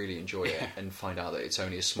you really enjoy it, Yeah. and find out that it's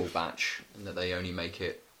only a small batch and that they only make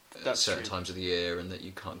it at That's certain true. times of the year, and that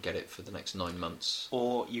you can't get it for the next 9 months.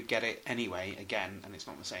 Or you get it anyway, again, and it's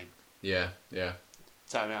not the same. Yeah.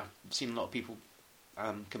 So I mean, I've seen a lot of people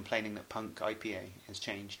complaining that Punk IPA has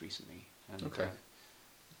changed recently. And, Okay.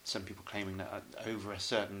 some people claiming that over a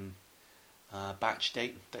certain batch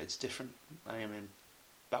date that it's different. I mean,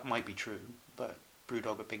 that might be true, but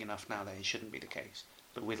Brewdog are big enough now that it shouldn't be the case.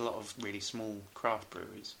 But with a lot of really small craft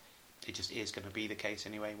breweries, it just is going to be the case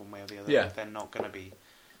anyway, one way or the other. Yeah. They're not going to be,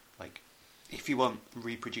 like, if you want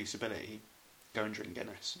reproducibility, go and drink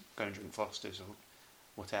Guinness, go and drink Foster's or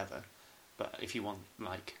whatever. But if you want,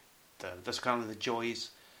 like, that's kind of the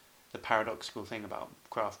joys, the paradoxical thing about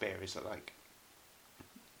craft beer is that, like,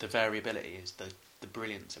 the variability is the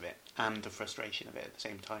brilliance of it and the frustration of it at the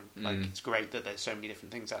same time. Like, it's great that there's so many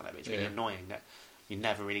different things out there, but it's really annoying that you're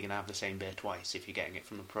never really going to have the same beer twice if you're getting it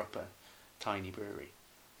from a proper tiny brewery.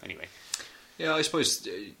 Anyway. Yeah, I suppose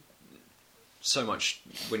so much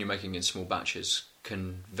when you're making in small batches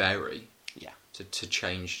can vary. Yeah. To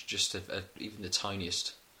change just even the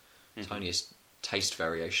tiniest taste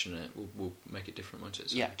variation, it will make it different, won't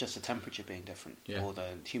it? So, Yeah, just the temperature being different, Yeah. or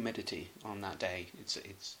the humidity on that day.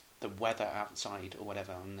 It's the weather outside or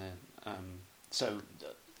whatever. On the so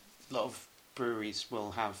a lot of breweries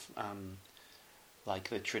will have like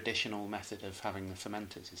the traditional method of having the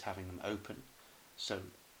fermenters is having them open. So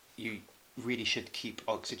you really should keep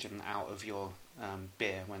oxygen out of your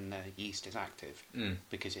beer when the yeast is active,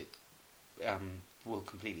 because it will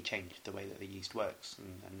completely change the way that the yeast works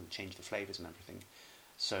and change the flavours and everything.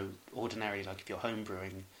 So ordinarily, like if you're home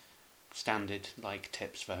brewing, standard like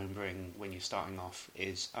tips for home brewing when you're starting off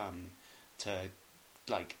is to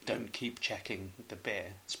like don't keep checking the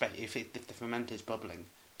beer. If the fermenter's bubbling,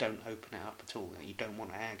 don't open it up at all. You don't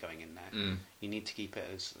want air going in there. You need to keep it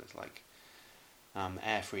as like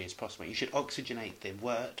air-free as possible. You should oxygenate the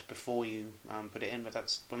wort before you put it in, but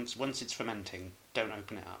that's once it's fermenting, don't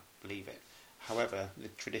open it up, leave it. However, the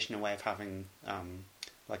traditional way of having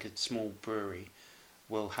like a small brewery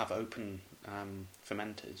will have open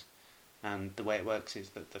fermenters, and the way it works is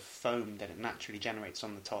that the foam that it naturally generates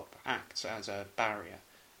on the top acts as a barrier.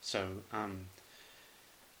 So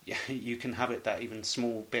yeah, you can have it that even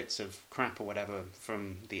small bits of crap or whatever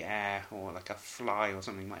from the air or like a fly or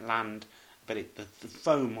something might land, but the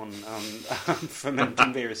foam on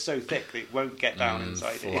fermenting beer is so thick that it won't get down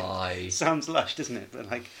inside fly. it. Sounds lush, doesn't it? But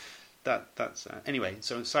like that's anyway.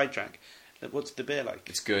 So sidetrack. What's the beer like?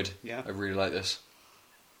 It's good. Yeah. I really like this.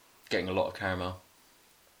 Getting a lot of caramel.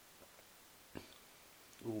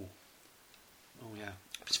 Ooh. Oh yeah.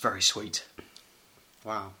 It's very sweet.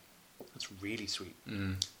 Wow. That's really sweet.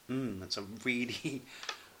 That's a really.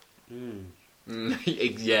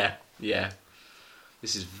 Yeah.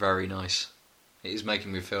 This is very nice. It is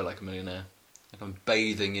making me feel like a millionaire. Like I'm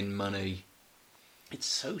bathing in money. It's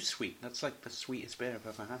so sweet. That's like the sweetest beer I've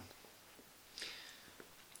ever had.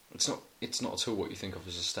 It's not at all what you think of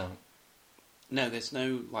as a stout. No, there's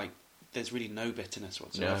really no bitterness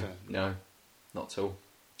whatsoever. No, not at all.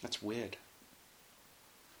 That's weird.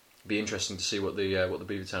 It'd be interesting to see what the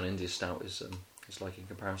Beavertown India Stout is like in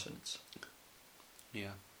comparison.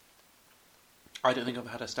 Yeah. I don't think I've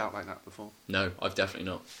had a stout like that before. No, I've definitely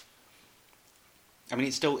not. I mean,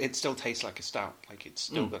 it still tastes like a stout. Like it's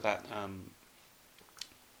still got that.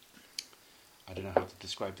 I don't know how to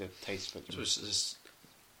describe the taste, but So it's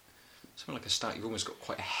something like a stout. You've almost got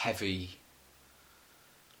quite a heavy,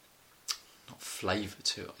 not flavour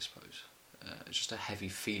to it, I suppose. It's just a heavy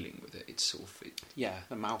feeling with it. It's sort of yeah,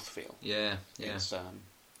 the mouthfeel. Yeah. It's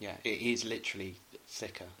it is literally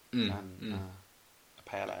thicker than a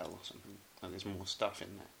pale ale or something. Like there's more stuff in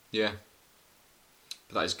there. Yeah,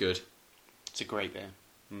 but that is good. It's a great beer.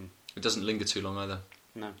 It doesn't linger too long either.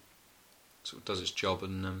 No. Sort of does its job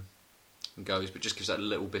and goes, but just gives that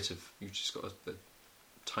little bit of, you've just got a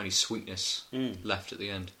tiny sweetness left at the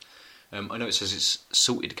end. I know it says it's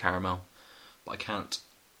salted caramel, but I can't.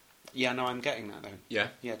 Yeah, no, I'm getting that though. Yeah?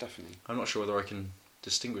 Yeah, definitely. I'm not sure whether I can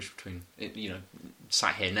distinguish between,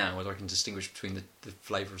 sat here now, whether I can distinguish between the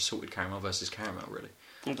flavour of salted caramel versus caramel, really.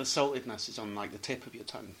 Well, the saltedness is on like the tip of your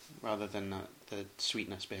tongue, rather than the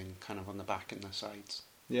sweetness being kind of on the back and the sides.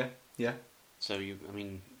 Yeah. So I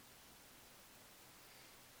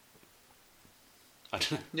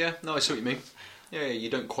don't know. Yeah, no, I see what you mean. Yeah,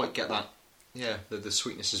 you don't quite get that. Yeah, the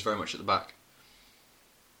sweetness is very much at the back.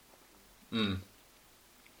 Oh,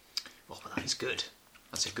 but that is good.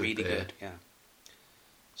 That's a good Really beer. good, yeah.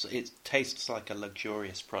 So it tastes like a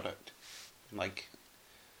luxurious product, like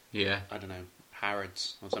Yeah. I don't know,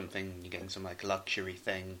 Harrods or something. You're getting some like luxury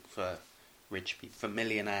thing for rich people, for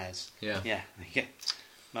millionaires. Yeah. Yeah.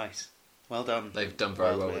 Nice. Well done. They've done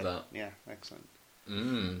very well with that. Yeah, excellent.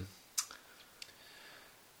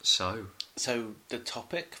 So the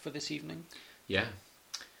topic for this evening? yeah,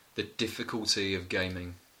 the difficulty of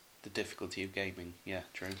gaming. The difficulty of gaming. Yeah,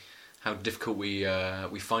 true. How difficult we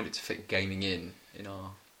find it to fit gaming in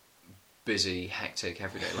our busy, hectic,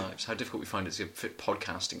 everyday lives. How difficult we find it to fit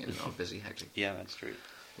podcasting in our busy, hectic Yeah, that's true.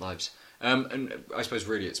 lives. And I suppose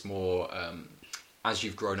really it's more as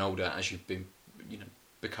you've grown older, as you've been,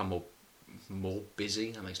 become more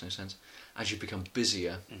busy. That makes no sense. As you've become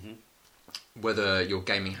busier, whether your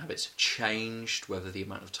gaming habits have changed, whether the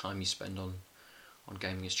amount of time you spend on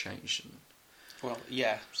gaming has changed. Well,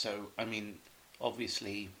 yeah. So, I mean,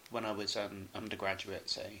 obviously, when I was undergraduate,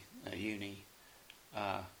 say, at uni,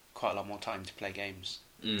 quite a lot more time to play games.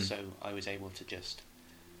 So I was able to just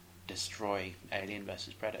destroy Alien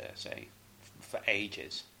vs Predator, say, for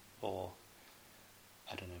ages, or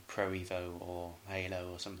I don't know, Pro Evo or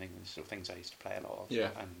Halo or something. The sort of things I used to play a lot of.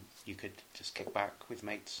 Yeah. And you could just kick back with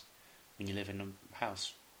mates when you live in a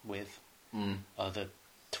house with other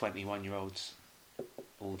 21-year-olds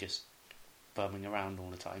all just bumming around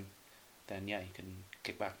all the time. Then yeah, you can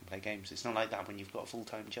kick back and play games. It's not like that when you've got a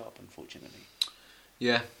full-time job, unfortunately.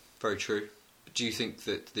 Yeah, very true. But do you think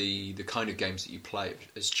that the kind of games that you play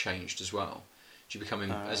has changed as well? Do you become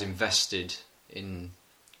as invested in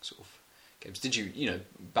sort of games? Did you,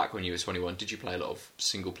 back when you were 21, did you play a lot of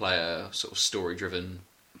single-player, sort of story-driven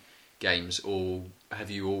games, or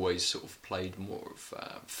have you always sort of played more of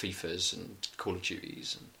FIFAs and Call of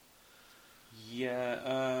Duties? And...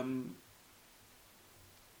 Yeah,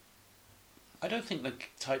 I don't think the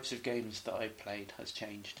types of games that I've played has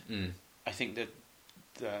changed. I think that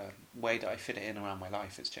the way that I fit it in around my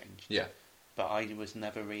life has changed. Yeah. But I was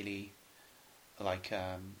never really like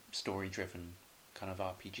story-driven kind of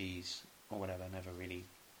RPGs or whatever. Never really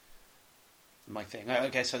my thing. I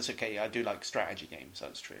guess that's okay. I do like strategy games.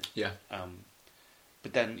 That's true. Yeah.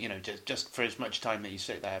 But then, you know, just for as much time that you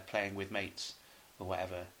sit there playing with mates or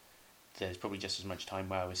whatever, there's probably just as much time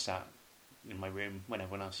where I was sat in my room when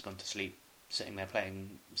everyone else has gone to sleep, sitting there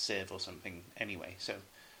playing Civ or something anyway. So,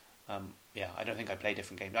 yeah, I don't think I play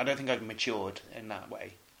different games. I don't think I've matured in that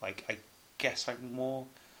way. Like, I guess I'm more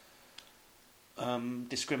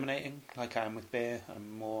discriminating, like I am with beer.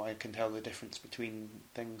 I can tell the difference between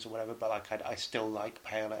things or whatever, but like I still like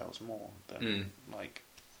pale ales more than like...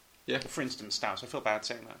 Yeah. For instance, stouts. I feel bad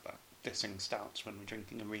saying that, but dissing stouts when we're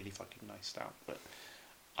drinking a really fucking nice stout. But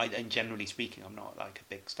and generally speaking, I'm not like a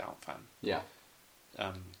big stout fan. Yeah.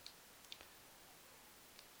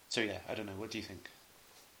 So yeah, I don't know. What do you think?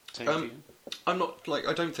 I'm not like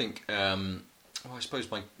I don't think. Well, I suppose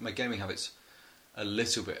my gaming habits a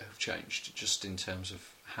little bit have changed, just in terms of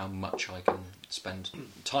how much I can spend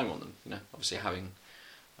time on them. You know, obviously having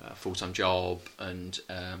a full-time job and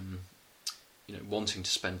you know, wanting to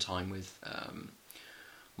spend time with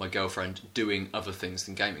my girlfriend, doing other things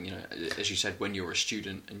than gaming. You know, as you said, when you're a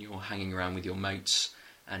student and you're hanging around with your mates,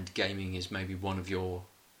 and gaming is maybe one of your,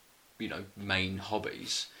 you know, main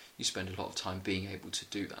hobbies, you spend a lot of time being able to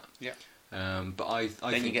do that. Yeah. But I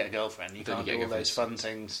then think you get a girlfriend. You can't do all those fun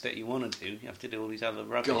things that you want to do. You have to do all these other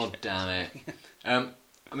rubbish. God damn it!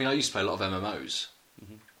 I mean, I used to play a lot of MMOs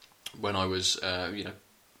when I was, you know,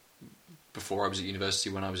 before I was at university.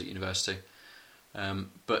 When I was at university.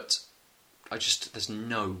 But there's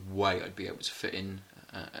no way I'd be able to fit in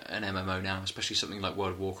an MMO now, especially something like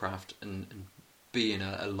World of Warcraft, and be in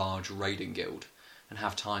a large raiding guild and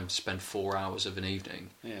have time to spend 4 hours of an evening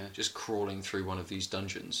just crawling through one of these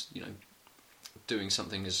dungeons, you know, doing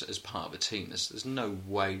something as part of a team. There's no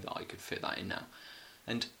way that I could fit that in now.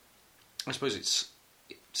 And I suppose it's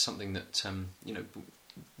something that, you know,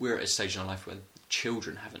 we're at a stage in our life where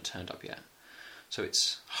children haven't turned up yet. So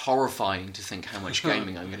it's horrifying to think how much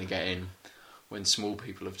gaming I'm going to get in when small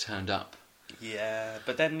people have turned up. Yeah,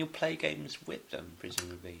 but then you'll play games with them,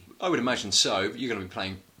 presumably. I would imagine so. You're going to be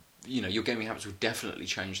playing, you know, your gaming habits will definitely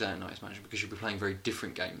change there, I imagine, because you'll be playing very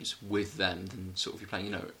different games with them than sort of you're playing,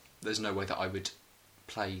 you know, there's no way that I would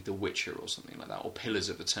play The Witcher or something like that, or Pillars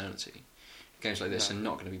of Eternity. Games like this are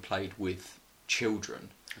not going to be played with children.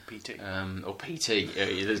 Or PT. Or PT.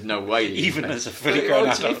 There's no way. Even as a fully grown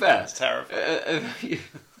adult, to be fair, it's terrifying.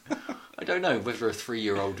 I don't know whether a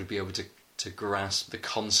 3-year-old would be able to grasp the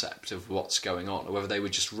concept of what's going on, or whether they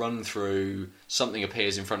would just run through, something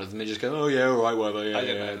appears in front of them, and they just go, oh yeah, all right, whatever. Yeah, I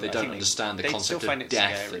don't know. They don't understand the concept of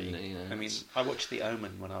death. Scary. And, you know, I mean, I watched The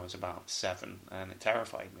Omen when I was about 7, and it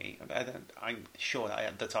terrified me. I'm sure that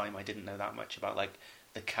at the time I didn't know that much about like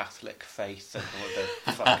the Catholic faith and what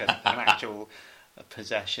the fucking an actual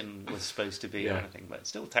possession was supposed to be or anything, but it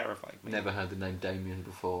still terrified me. Never heard the name Damien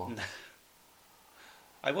before.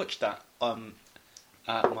 I watched that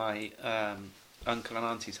at my uncle and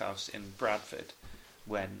auntie's house in Bradford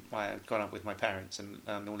when I had gone out with my parents and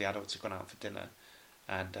all the adults had gone out for dinner,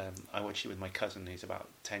 and I watched it with my cousin who's about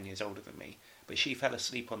 10 years older than me, but she fell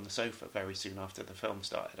asleep on the sofa very soon after the film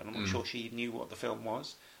started, and I'm not sure she knew what the film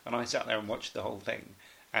was, and I sat there and watched the whole thing,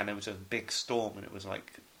 and there was a big storm and it was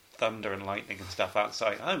like thunder and lightning and stuff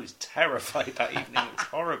outside. I was terrified that evening. It was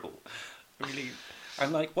horrible. Really,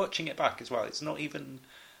 and like watching it back as well, it's not even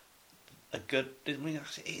a good... I mean,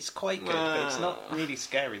 it's quite good, but it's not really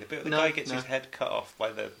scary. The bit where the guy gets his head cut off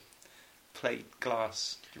by the plate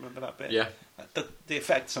glass. Do you remember that bit? Yeah. The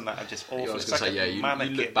effects on that are just awful. I was going to say,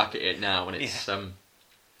 you look back at it now and it's... Yeah.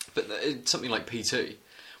 But it's something like PT,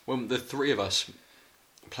 when the three of us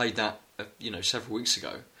played that, several weeks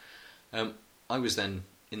ago, I was then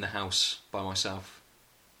in the house by myself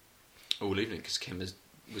all evening because Kim was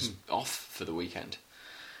off for the weekend.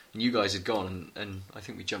 And you guys had gone, and I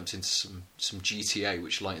think we jumped into some GTA,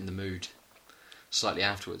 which lightened the mood slightly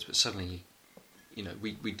afterwards. But suddenly,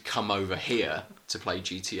 we'd come over here to play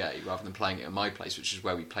GTA rather than playing it at my place, which is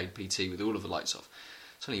where we played PT with all of the lights off.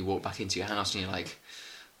 Suddenly, you walk back into your house and you're like,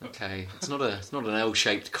 okay, it's not an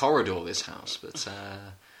L-shaped corridor, this house, but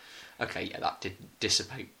okay, yeah, that did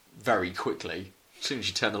dissipate very quickly. As soon as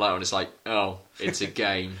you turn the light on, it's like, oh, it's a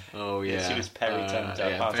game. Oh yeah. As soon as Perry turns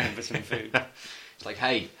up asking for some food. It's like,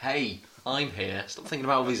 hey, I'm here. Stop thinking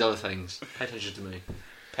about all these other things. Pay attention to me.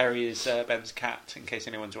 Perry is Ben's cat, in case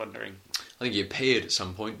anyone's wondering. I think he appeared at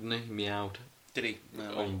some point, didn't he? He meowed. Did he?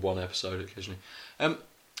 No, on one episode occasionally.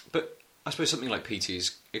 But I suppose something like PT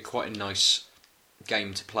is quite a nice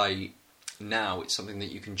game to play now. It's something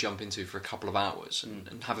that you can jump into for a couple of hours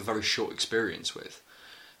and have a very short experience with.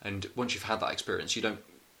 And once you've had that experience, you don't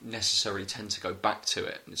necessarily tend to go back to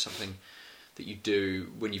it. And it's something that you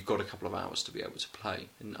do when you've got a couple of hours to be able to play.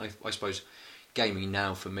 And I suppose gaming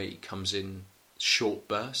now for me comes in short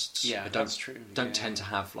bursts. Yeah, I don't, that's true. Don't tend to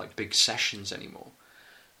have like big sessions anymore,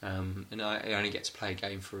 and I only get to play a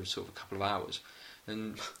game for sort of a couple of hours,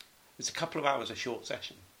 and It's a couple of hours a short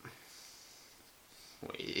session.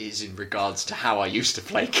 well, it is in regards to how I used to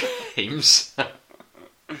play games.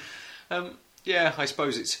 Yeah, I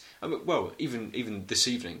suppose it's well. Even this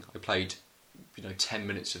evening, I played 10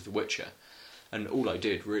 minutes of The Witcher, and all I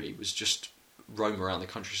did really was just roam around the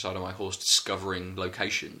countryside on my horse, discovering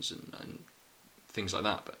locations and things like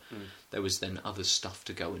that. But there was then other stuff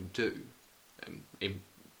to go and do. In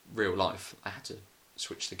real life, I had to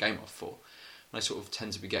switch the game off for. And I sort of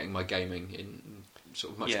tend to be getting my gaming in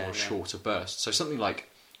sort of much more shorter bursts. So something like,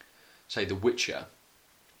 say, The Witcher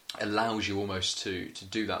allows you almost to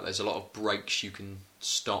do that. There's a lot of breaks you can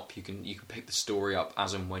stop. You can pick the story up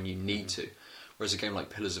as and when you need to. Whereas a game like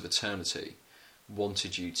Pillars of Eternity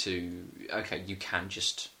wanted you to, okay, you can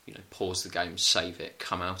just pause the game, save it,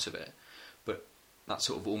 come out of it, but that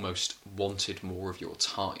sort of almost wanted more of your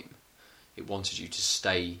time. It wanted you to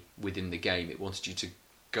stay within the game. It wanted you to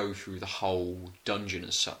go through the whole dungeon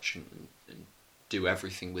as such and do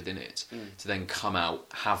everything within it, to then come out,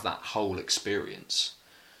 have that whole experience,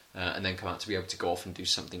 and then come out to be able to go off and do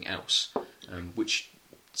something else, which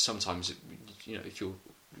sometimes, if you're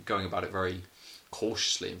going about it very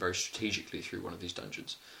cautiously and very strategically through one of these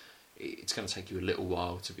dungeons, it's going to take you a little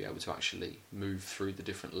while to be able to actually move through the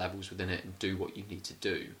different levels within it and do what you need to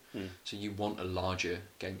do. So you want a larger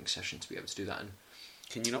gaming session to be able to do that. And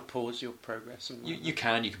can you not pause your progress? And you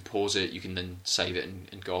can pause it, you can then save it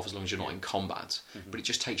and go off as long as you're not in combat, but it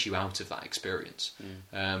just takes you out of that experience.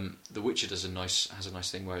 The Witcher has a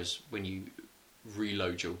nice thing, whereas when you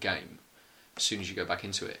reload your game, as soon as you go back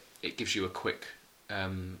into it, it gives you a quick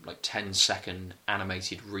 10-second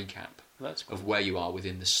animated recap of where you are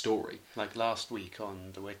within the story. Like last week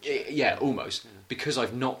on The Witcher. Yeah, almost. Yeah. Because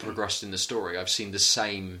I've not progressed in the story, I've seen the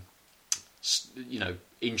same,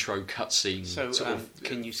 intro cutscene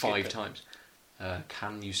can you 5 times.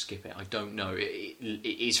 Can you skip it? I don't know. It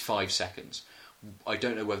is 5 seconds. I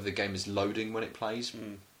don't know whether the game is loading when it plays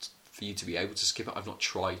for you to be able to skip it. I've not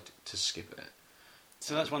tried to skip it.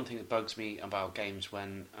 So that's one thing that bugs me about games,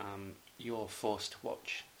 when you're forced to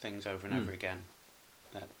watch things over and over again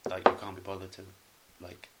that you can't be bothered to.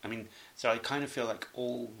 So I kind of feel like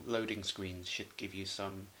all loading screens should give you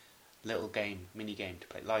some little mini game to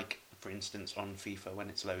play. Like, for instance, on FIFA, when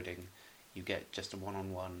it's loading, you get just a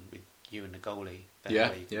one-on-one with you and the goalie. Then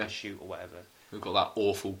where you can just shoot or whatever. We've got that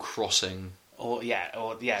awful crossing. Okay,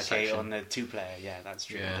 on the 2-player, that's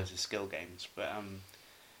true. Yeah. Those are skill games, but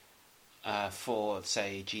for,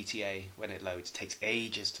 say, GTA, when it loads, it takes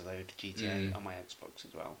ages to load GTA on my Xbox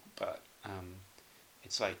as well. But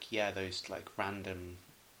it's those random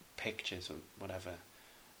pictures or whatever.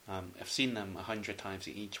 I've seen them 100 times,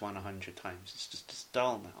 each one 100 times. It's just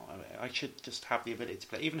dull now. I should just have the ability to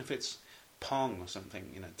play, even if it's Pong or something.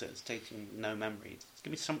 It's taking no memory.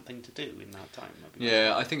 Give me something to do in that time.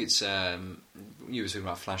 Yeah, I think it's. You were talking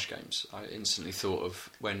about Flash games. I instantly thought of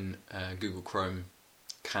when Google Chrome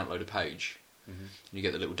can't load a page, and you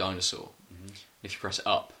get the little dinosaur. If you press it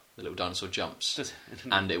up, the little dinosaur jumps,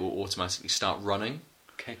 and it will automatically start running.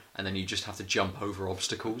 Okay. And then you just have to jump over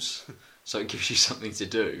obstacles, so it gives you something to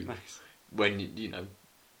do. Nice. When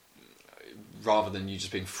rather than you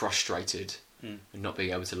just being frustrated and not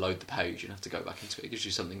being able to load the page and have to go back into it, it gives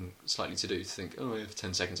you something slightly to do. To think, for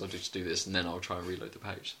 10 seconds I'll just do this, and then I'll try and reload the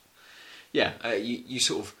page. Yeah, you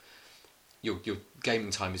sort of. Your gaming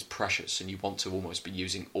time is precious, and you want to almost be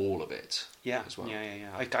using all of it. Yeah, as well. Yeah.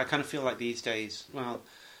 I kind of feel like these days. Well,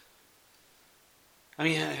 I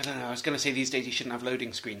don't know. I was going to say these days you shouldn't have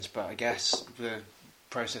loading screens, but I guess the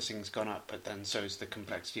processing's gone up, but then so is the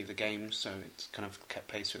complexity of the games, so it's kind of kept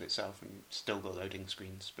pace with itself and still got loading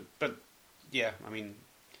screens. But yeah,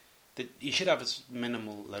 you should have as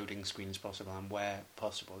minimal loading screens possible, and where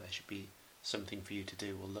possible there should be something for you to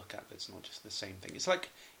do or look at that's not just the same thing. It's like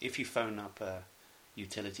if you phone up a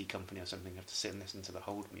utility company or something, you have to sit and listen to the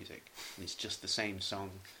hold music, and it's just the same song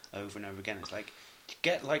over and over again. It's like,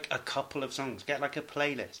 get a couple of songs, get a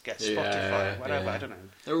playlist, get Spotify, whatever. I don't know.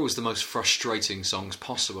 They're always the most frustrating songs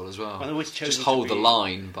possible as well. Just Hold the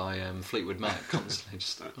Line by Fleetwood Mac constantly.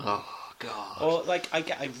 Just oh god. Or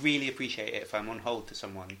I really appreciate it if I'm on hold to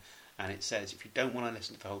someone and it says, if you don't want to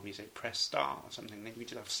listen to the whole music, press star or something. Then we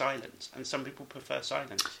just have silence. And some people prefer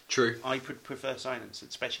silence. True. I would prefer silence,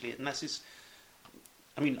 especially unless it's.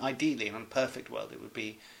 Ideally, in a perfect world, it would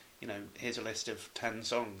be, here's a list of 10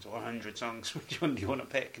 songs or 100 songs. Which one do you want to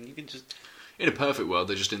pick? And you can just. In a perfect world,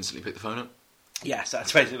 they just instantly pick the phone up. Yes,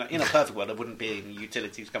 that's basically, in a perfect world, there wouldn't be any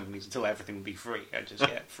utilities companies until everything would be free. I'd just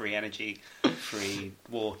get free energy, free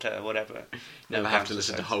water, whatever. Never No have to council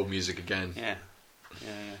listen to tax. whole music again. Yeah.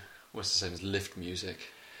 What's the same as lift music?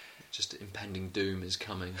 Just impending doom is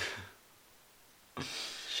coming.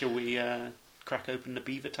 Shall we crack open the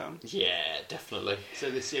Beavertown? Yeah, definitely. So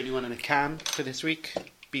this is the only one in a can for this week.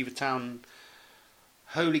 Beavertown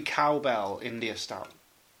Holy Cowbell India Stout.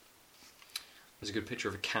 There's a good picture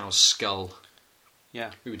of a cow's skull.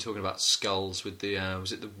 Yeah. We were talking about skulls with the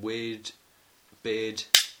was it the Weird Beard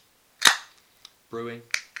Brewing?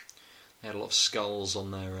 They had a lot of skulls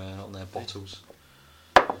on their bottles.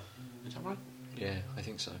 Is that right? Yeah, I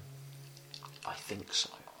think so. I think so.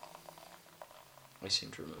 I seem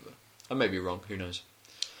to remember. I may be wrong. Who knows?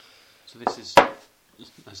 So this is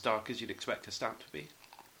as dark as you'd expect a stout to be.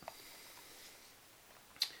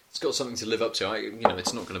 It's got something to live up to.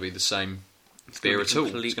 It's not going to be the same It's beer gonna be at all.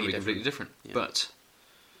 It's completely going to be completely different. Yeah. But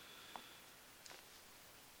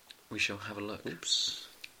we shall have a look. Oops.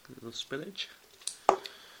 A little spillage.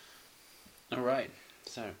 Alright,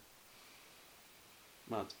 so.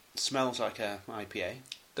 Well, it smells like a IPA.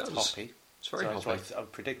 Does. It's hoppy. It's very so that's hoppy. what I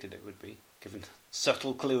predicted it would be, given the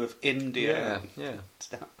subtle clue of India. Yeah.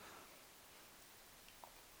 Stout.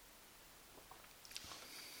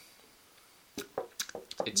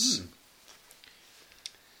 It's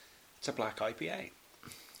It's a black IPA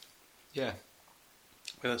yeah.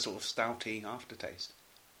 with a sort of stouty aftertaste.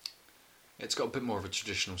 It's got a bit more of a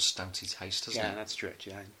traditional stouty taste, doesn't Yeah, it? that's true.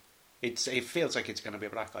 Yeah, it feels like it's going to be a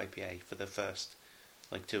black IPA for the first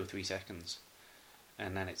 2 or 3 seconds,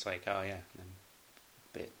 and then it's like, oh yeah, then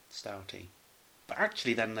a bit stouty. But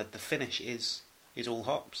actually, then the finish is all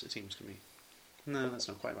hops. It seems to me. No, that's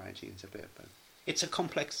not quite right. Actually, it's a bit, but it's a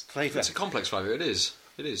complex flavour. It's a complex flavour. It is.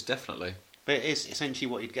 It is definitely. But it is essentially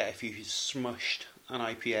what you'd get if you smushed an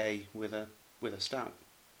IPA with a stout,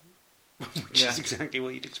 which Yeah. is exactly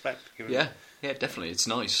what you'd expect. given- Yeah. Yeah. Definitely. It's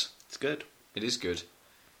nice. it's good. It is good.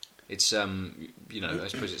 It's I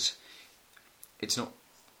suppose it's not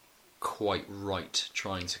quite right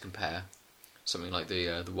trying to compare something like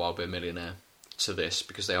the Wild Beer Millionaire to this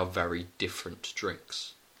because they are very different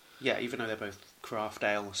drinks. Yeah, even though they're both craft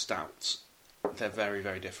ale stouts, they're very,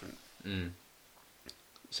 very different. Mm.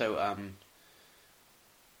 So,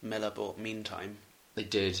 Miller bought Meantime. They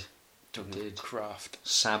did. Talking Did. of craft.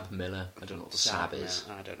 Sab Miller. I don't know what the Sab is.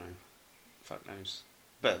 I don't know. Fuck knows.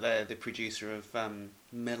 But they're the producer of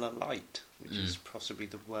Miller Lite, which is possibly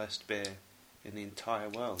the worst beer in the entire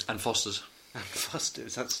world. And Foster's. And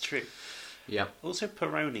Foster's, that's true. Yeah. Also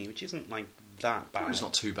Peroni, which isn't that bad. It's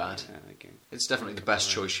not too bad. Yeah, okay. It's definitely the best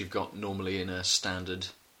choice you've got normally in a standard.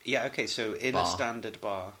 Yeah, okay, so in Bar. a standard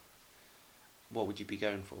bar, what would you be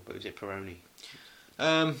going for? But was it Peroni?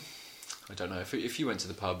 I don't know. If you went to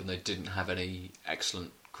the pub and they didn't have any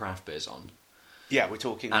excellent craft beers on, Yeah, we're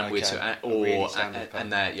talking and like we're a or really standard pub.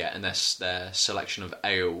 and their selection of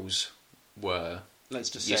ales were Let's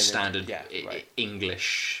just your say standard that, yeah, right.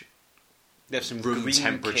 English. There's some room Green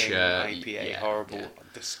temperature, King IPA, yeah, horrible, yeah.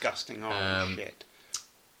 disgusting, horrible shit.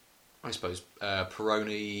 I suppose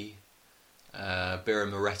Peroni, Birra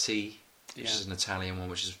Moretti, which Yeah. is an Italian one,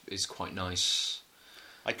 which is quite nice.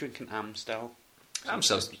 I drink an Amstel.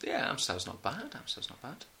 Amstel's not bad. Amstel's not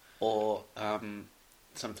bad. Or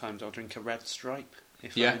sometimes I'll drink a Red Stripe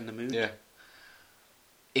if Yeah, I'm in the mood. yeah.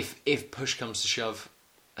 If push comes to shove,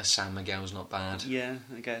 a San Miguel's not bad. Yeah,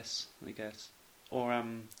 I guess. Or a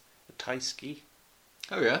Tyskie.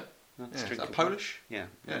 Oh yeah, That's yeah. Is that drinkable. Polish? Yeah.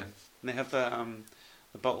 Yeah. And they have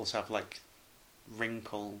the bottles have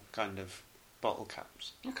wrinkle kind of bottle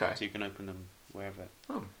caps. Okay. So you can open them wherever.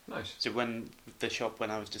 Oh, nice. So when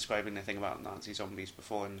I was describing the thing about Nazi zombies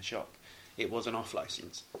before in the shop, it was an off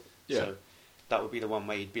license. Yeah. So that would be the one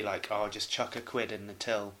where you'd be like, oh, just chuck a quid in the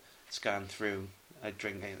till, scan through a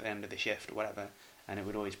drink at the end of the shift or whatever, and it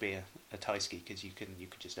would always be a Tyskie because you could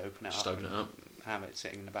just open it Just up open and it up. have it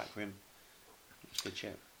sitting in the back room. It's good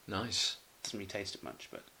shit. Nice. Doesn't really taste it much,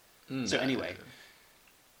 but Mm. So anyway,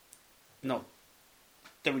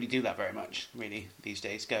 don't really do that very much really these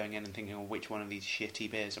days. Going in and thinking, oh, which one of these shitty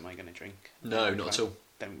beers am I going to drink? No, not at all.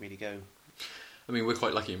 Don't really go. I mean, we're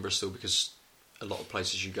quite lucky in Bristol because a lot of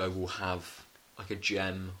places you go will have like a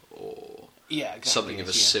gem or Yeah, exactly. something of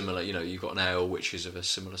a yeah. similar. You know, you've got an ale which is of a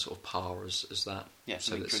similar sort of par as that. Yeah,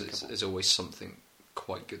 so something there's drinkable. there's always something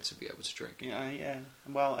quite good to be able to drink. Yeah.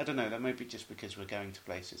 Well, I don't know. That might be just because we're going to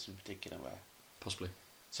places in particular where. Possibly.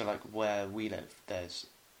 So, like where we live, there's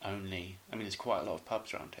there's quite a lot of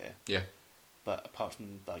pubs around here. Yeah. But apart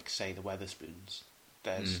from, like, say, the Weatherspoons,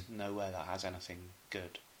 there's nowhere that has anything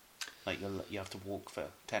good. Like you have to walk for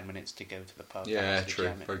 10 minutes to go to the pub. Yeah, to true,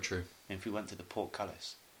 jam it. very true. And if we went to the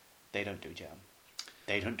Portcullis, they don't do jam.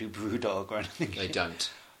 They don't do Brewdog or anything. They don't.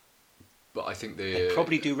 But I think They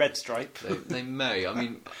probably do Red Stripe. They may. I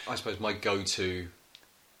mean, I suppose my go-to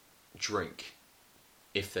drink,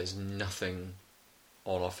 if there's nothing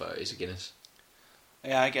on offer, is a Guinness.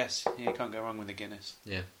 Yeah, I guess. Yeah, you can't go wrong with a Guinness.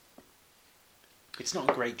 Yeah. It's not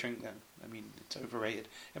a great drink, though. I mean, it's overrated.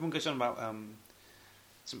 Everyone goes on about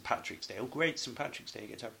St. Patrick's Day. Oh, great, St. Patrick's Day, you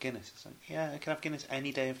get to have Guinness. It's like, yeah, I can have Guinness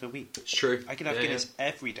any day of the week. It's true. I can have Guinness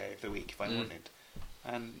every day of the week if I wanted.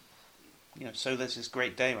 And, so there's this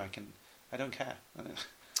great day where I don't care.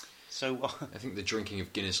 So what? I think the drinking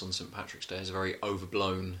of Guinness on St. Patrick's Day is a very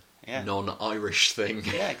overblown, Yeah. non-Irish thing.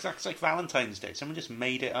 Yeah, exactly. It's like Valentine's Day. Someone just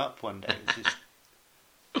made it up one day. It's just,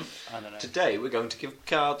 I don't know. Today we're going to give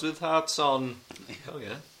cards with hearts on. Oh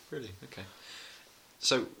yeah, really? Okay.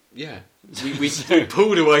 So yeah, we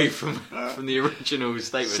pulled away from the original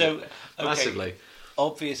statement So, massively.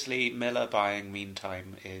 Obviously, Miller buying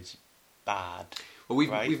Meantime is bad. Well,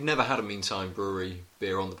 right? we've never had a Meantime Brewery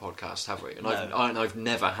beer on the podcast, have we? And No. I've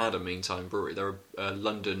never had a Meantime Brewery. They're a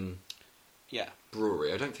London Yeah.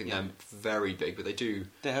 brewery. I don't think they're very big, but they do.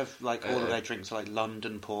 They have like all of their drinks, like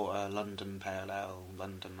London Porter, London Pale Ale,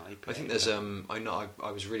 London IPA. I think there's I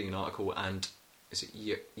was reading an article, and is it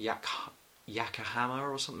Yakahama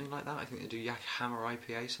or something like that? I think they do Yakahama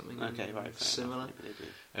IPA, something Okay, right, fair similar. enough. Maybe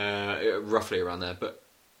they do. Roughly around there, but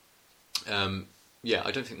yeah,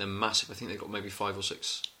 I don't think they're massive. I think they've got maybe 5 or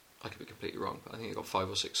 6. I could be completely wrong, but I think they've got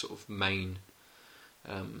 5 or 6 sort of main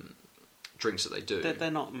drinks that they do.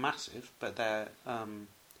 They're not massive, but they're. I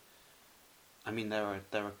mean, they're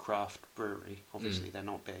a craft brewery. Obviously, they're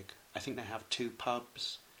not big. I think they have 2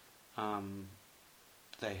 pubs.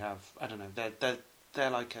 They have, I don't know.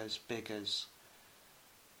 They're like as big as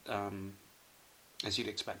you'd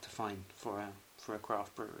expect to find for a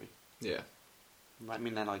craft brewery. Yeah. I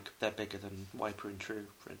mean, they're bigger than Wiper and True,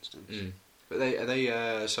 for instance. But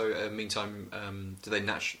meantime, do they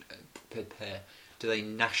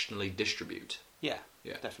nationally distribute? Yeah,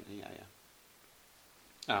 Yeah. definitely,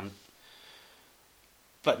 yeah.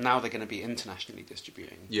 But now they're going to be internationally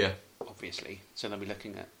distributing. Yeah. Obviously, so they'll be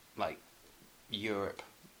looking at like Europe,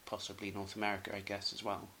 possibly North America, I guess, as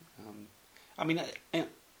well. I mean,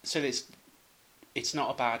 so it's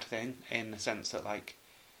not a bad thing in the sense that like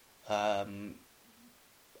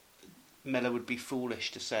Miller would be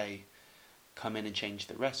foolish to say come in and change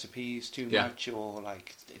the recipes too much or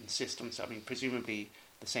like insist on something. I mean, presumably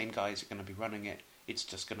the same guys are going to be running it. It's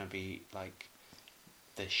just going to be like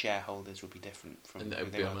the shareholders will be different from. And it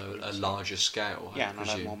would be on a larger scale. Yeah, and I'll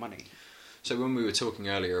have more money. So when we were talking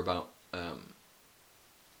earlier about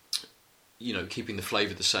keeping the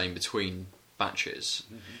flavour the same between batches,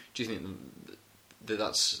 do you think that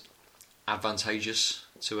that's advantageous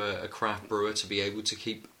to a craft brewer to be able to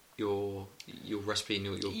keep your recipe and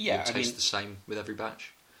your taste the same with every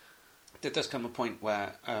batch? There does come a point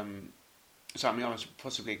where, so I mean, I was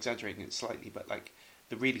possibly exaggerating it slightly, but like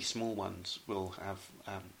the really small ones will have,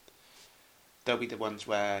 they'll be the ones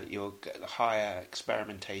where you'll get higher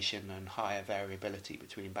experimentation and higher variability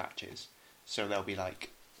between batches. So they'll be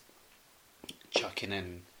like chucking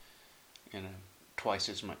in, twice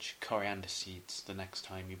as much coriander seeds the next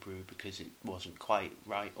time you brew because it wasn't quite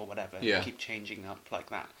right or whatever. Yeah. Keep changing up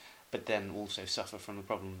like that. But then also suffer from the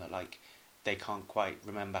problem that like they can't quite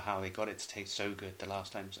remember how they got it to taste so good the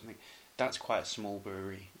last time. Something that's quite a small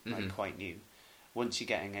brewery, like quite new. Once you're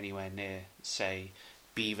getting anywhere near, say,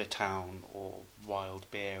 Beavertown or Wild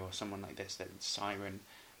Beer or someone like this, then Siren,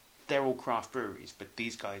 they're all craft breweries, but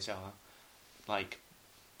these guys are like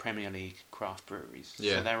Premier League craft breweries.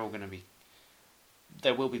 Yeah. So they're all going to be.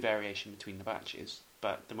 There will be variation between the batches,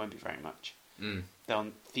 but there won't be very much.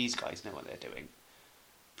 These guys know what they're doing.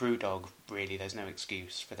 Brewdog, really, there's no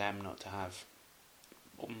excuse for them not to have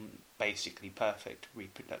basically perfect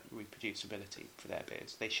reproducibility for their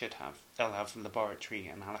beers. They should have. They'll have laboratory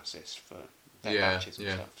analysis for their batches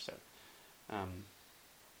and stuff. So,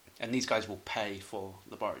 and these guys will pay for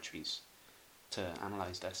laboratories to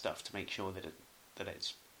analyse their stuff to make sure that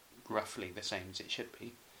it's roughly the same as it should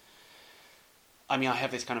be. I mean, I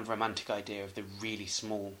have this kind of romantic idea of the really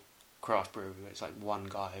small craft brewery where it's like one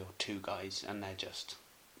guy or 2 guys and they're just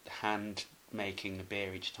hand making the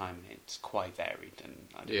beer each time. It's quite varied and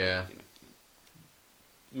I don't know.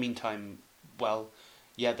 Meantime, well,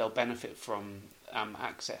 yeah, they'll benefit from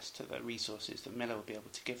access to the resources that Miller will be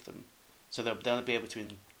able to give them. So they'll be able to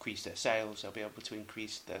increase their sales. They'll be able to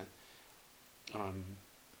increase the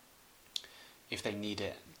if they need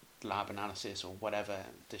it, lab analysis or whatever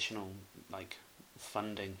additional like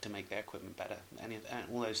funding to make their equipment better,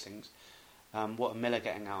 all those things. What are Miller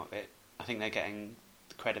getting out of it? I think they're getting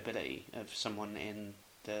the credibility of someone in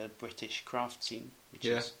the British craft scene, which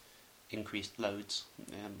has increased loads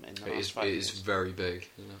in the last 5 years. It is very big,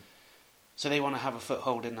 isn't it? So they want to have a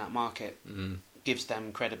foothold in that market. Mm. Gives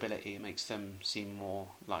them credibility. It makes them seem more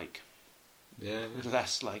like,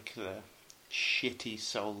 less like the shitty,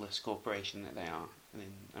 soulless corporation that they are.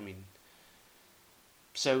 I mean,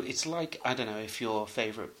 so it's like, I don't know, if your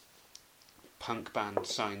favourite punk band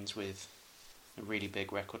signs with a really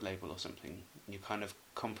big record label or something, you're kind of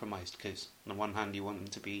compromised because on the one hand you want them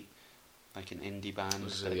to be like an indie band.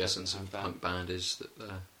 So the essence of a punk band is that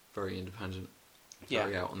they're very independent,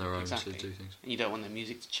 very out on their own to do things. And you don't want their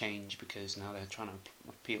music to change because now they're trying to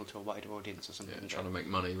appeal to a wider audience or something. Yeah, trying to make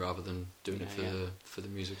money rather than doing it for the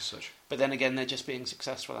music as such. But then again, they're just being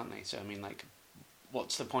successful, aren't they? So I mean, like,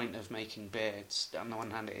 what's the point of making beer? It's, on the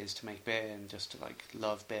one hand, it is to make beer and just to like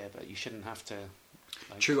love beer, but you shouldn't have to.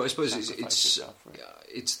 Like, true, I suppose it's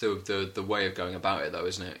the way of going about it, though,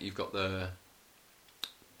 isn't it? You've got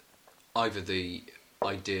either the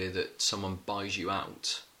idea that someone buys you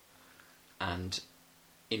out and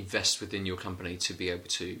invests within your company to be able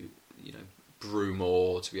to, brew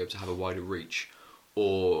more, to be able to have a wider reach,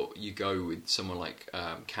 or you go with someone like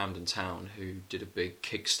Camden Town, who did a big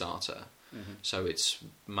Kickstarter. Mm-hmm. So it's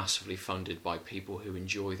massively funded by people who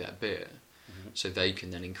enjoy their beer. Mm-hmm. So they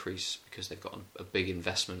can then increase because they've got a big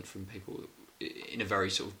investment from people in a very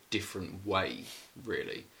sort of different way,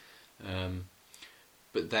 really.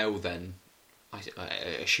 But they'll then, I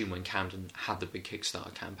assume, when Camden had the big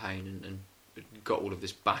Kickstarter campaign and got all of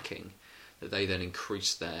this backing, that they then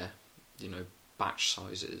increased their, batch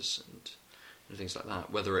sizes and things like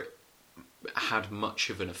that. Whether it had much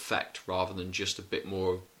of an effect rather than just a bit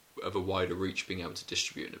more of a wider reach, being able to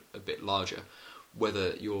distribute a bit larger.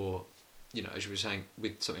 Whether you're, as you were saying,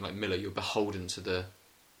 with something like Miller, you're beholden to the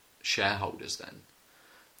shareholders then.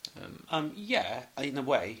 Yeah, in a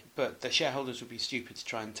way, but the shareholders would be stupid to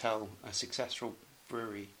try and tell a successful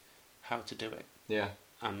brewery how to do it. Yeah.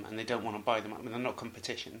 And they don't want to buy them up. I mean, they're not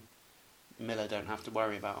competition. Miller don't have to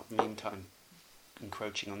worry about Meantime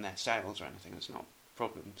encroaching on their sales or anything. It's not a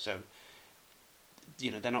problem. So,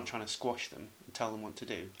 they're not trying to squash them and tell them what to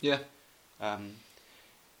do. Yeah.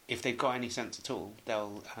 If they've got any sense at all,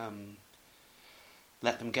 they'll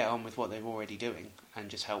let them get on with what they're already doing and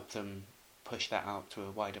just help them push that out to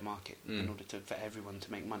a wider market in order for everyone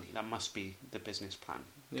to make money. That must be the business plan.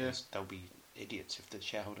 Yeah. They'll be idiots if the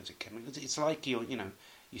shareholders are coming. It's like you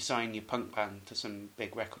sign your punk band to some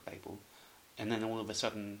big record label, and then all of a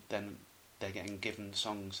sudden, then they're getting given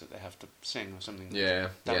songs that they have to sing or something. Yeah,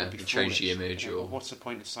 that would be change the foolish. image. Or what's the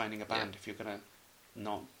point of signing a band if you're going to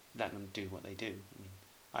not let them do what they do?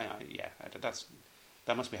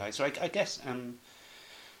 That must be high. So I guess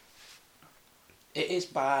it is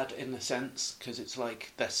bad in the sense because it's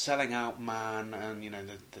like they're selling out, man, and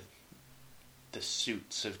the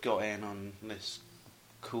suits have got in on this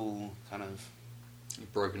cool kind of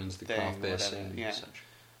broken into the thing, craft beer whatever, scene. yeah. Such.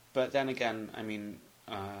 But then again, I mean,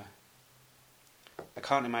 I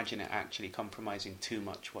can't imagine it actually compromising too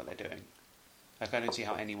much what they're doing. Like, I don't see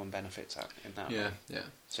how anyone benefits out in that way. Yeah.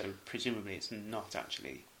 So presumably it's not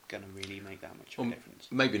actually going to really make that much of a difference.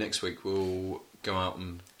 Maybe next week we'll go out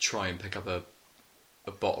and try and pick up a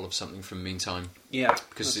bottle of something from Meantime. Yeah,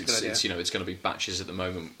 because it's it's going to be batches at the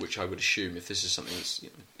moment, which I would assume, if this is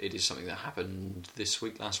something it is something that happened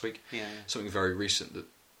last week, something very recent, that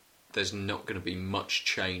there's not going to be much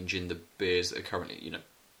change in the beers that are currently,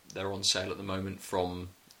 they're on sale at the moment from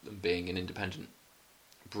them being an independent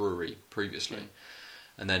brewery previously,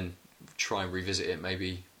 and then try and revisit it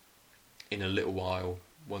maybe in a little while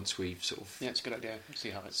once we've sort of it's a good idea.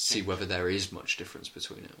 See whether there is much difference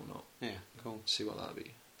between it or not. Yeah, cool. See what that'll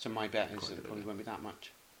be. So my bet is that there probably won't be that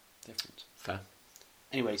much difference. Fair.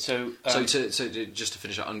 Anyway, so so just to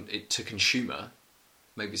finish up, to consumer,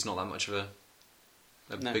 maybe it's not that much of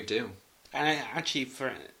a big deal. And actually,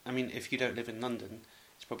 if you don't live in London,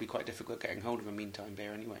 it's probably quite difficult getting hold of a Meantime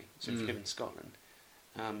beer anyway. So if you live in Scotland,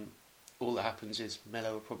 all that happens is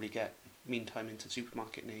Miller will probably get Meantime into a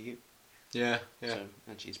supermarket near you. Yeah. So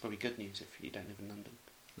actually, it's probably good news if you don't live in London.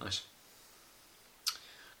 Nice.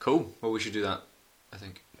 Cool. Well, we should do that, I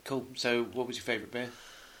think. Cool. So, what was your favourite beer?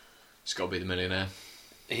 It's got to be the Millionaire.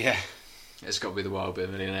 Yeah. It's got to be the Wild Beer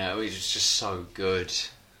Millionaire. It's just so good.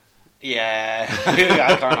 Yeah,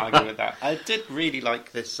 I can't argue with that. I did really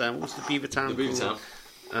like this. What's the Beavertown? The Beavertown.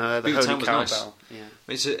 The Beavertown Holy was Cowbell.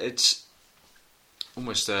 nice. Yeah. It's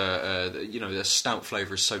almost the stout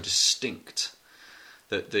flavour is so distinct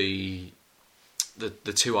that the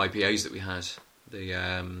two IPAs that we had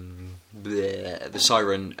the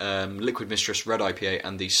Siren Liquid Mistress Red IPA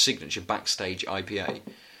and the Signature Backstage IPA.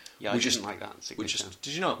 Yeah, I didn't like that signature.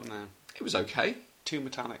 Did you not? No. It was okay. Too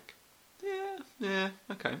metallic. Yeah,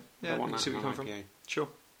 okay. Yeah, want I can see that where you're coming IPA. from. Sure.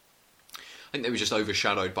 I think they were just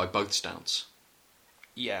overshadowed by both stouts.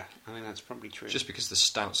 Yeah, I think that's probably true. Just because the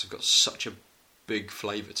stouts have got such a big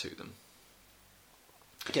flavour to them.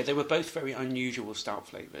 Yeah, they were both very unusual stout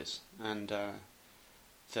flavours, and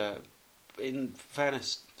in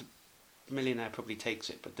fairness, the Millionaire probably takes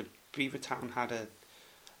it, but the Beavertown had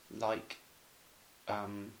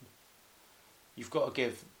you've got to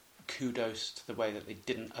give kudos to the way that they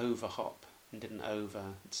didn't over hop and didn't over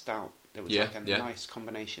stout. There was like a nice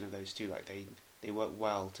combination of those two. Like they worked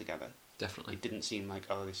well together. Definitely. It didn't seem like,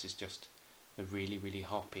 oh, this is just a really, really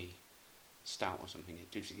hoppy stout or something.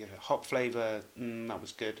 It did hop flavour, that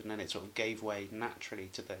was good, and then it sort of gave way naturally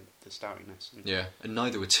to the stoutiness. Yeah, and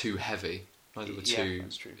neither were too heavy. Neither were too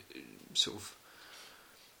that's true. Sort of,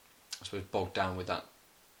 I suppose, bogged down with that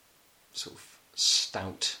sort of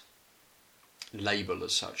stout label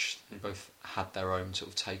as such. They both had their own sort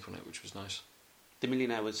of take on it, which was nice. The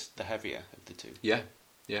Millionaire was the heavier of the two. Yeah,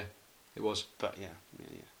 it was. But yeah.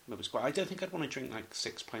 It was quite. I don't think I'd want to drink like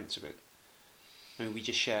 6 pints of it. I mean, we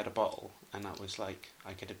just shared a bottle, and that was like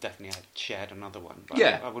I could have definitely shared another one. But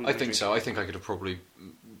Yeah, I wouldn't I want to think drink so. it. I think I could have probably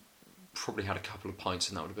had a couple of pints,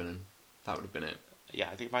 and that would have been it. Yeah,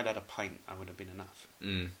 I think if I'd had a pint, I would have been enough.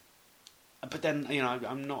 Mm. But then,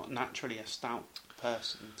 I'm not naturally a stout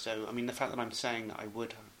person, so I mean, the fact that I'm saying that I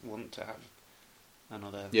would want to have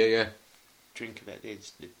another Yeah. drink of it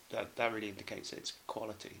that really indicates that it's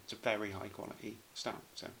quality. It's a very high quality stout.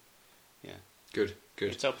 So, yeah, Good.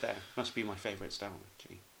 it's up there. Must be my favourite stout,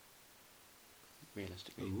 actually.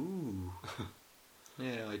 Realistically. Ooh.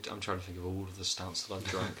 Yeah, I'm trying to think of all of the stouts that I've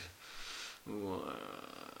drunk.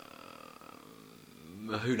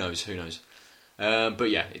 Who knows? But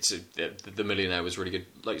yeah, the Millionaire was really good.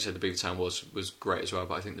 Like you said, the Beavertown was great as well.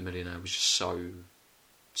 But I think the Millionaire was just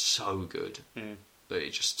so good that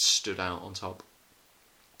it just stood out on top.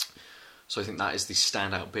 So I think that is the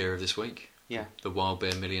standout beer of this week. Yeah, the Wild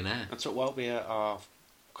Beer Millionaire. that's what Wild Beer are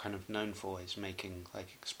kind of known for, is making like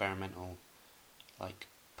experimental, like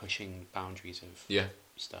pushing boundaries of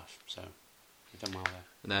stuff. So they've done well there.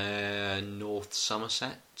 And they're North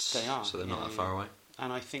Somerset. They are, so they're not that far away.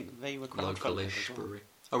 And I think they were crowdfunded Localish as well. brewery.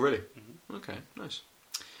 Oh, really? Mm-hmm. Okay, nice.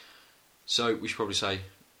 So we should probably say,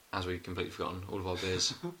 as we've completely forgotten, all of our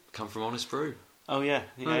beers come from Honest Brew. Oh yeah,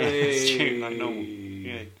 Hey. it's true, like normal.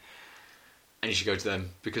 Yeah. And you should go to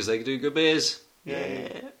them because they do good beers.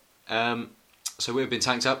 Yeah. So we've been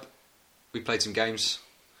tanked up. We played some games.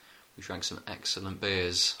 We drank some excellent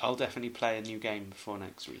beers. I'll definitely play a new game before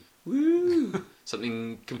next week. Woo!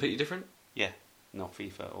 Something completely different. Yeah, not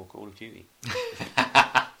FIFA or Call of Duty.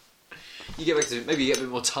 You get back to maybe you get a bit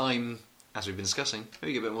more time, as we've been discussing.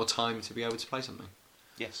 Maybe you get a bit more time to be able to play something.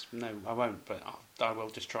 Yes, no, I won't, but I will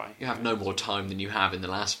just try. You have no more time than you have in the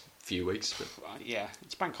last few weeks. But Yeah,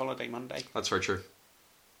 it's Bank Holiday Monday. that's very true.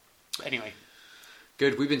 But anyway,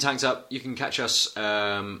 Good. We've been tanked up. You can catch us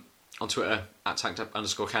on Twitter at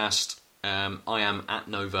tankedup_cast. I am at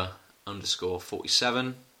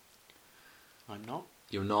Nova_47. I'm not.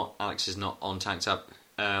 You're not. Alex is not on tanked up.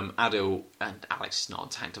 Adil and Alex is not on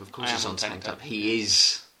tanked up. Of course, I am he's on on tanked Tanked up. Up. He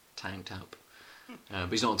is tanked up, but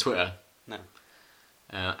he's not on Twitter. No.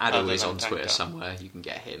 Adil Other is than on Tanked Twitter Up. somewhere. You can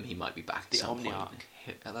get him. He might be back at The some Omniarch. point.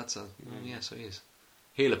 That's a yeah. So he is.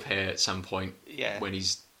 He'll appear at some point Yeah. when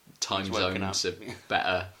his time He's woken zones up. are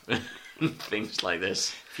better. Things like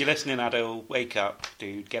this. If you're listening, Adil, wake up,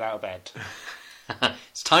 dude. Get out of bed.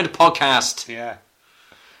 It's time to podcast. Yeah.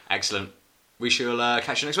 Excellent. We shall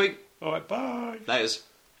catch you next week. All right, bye. Laters.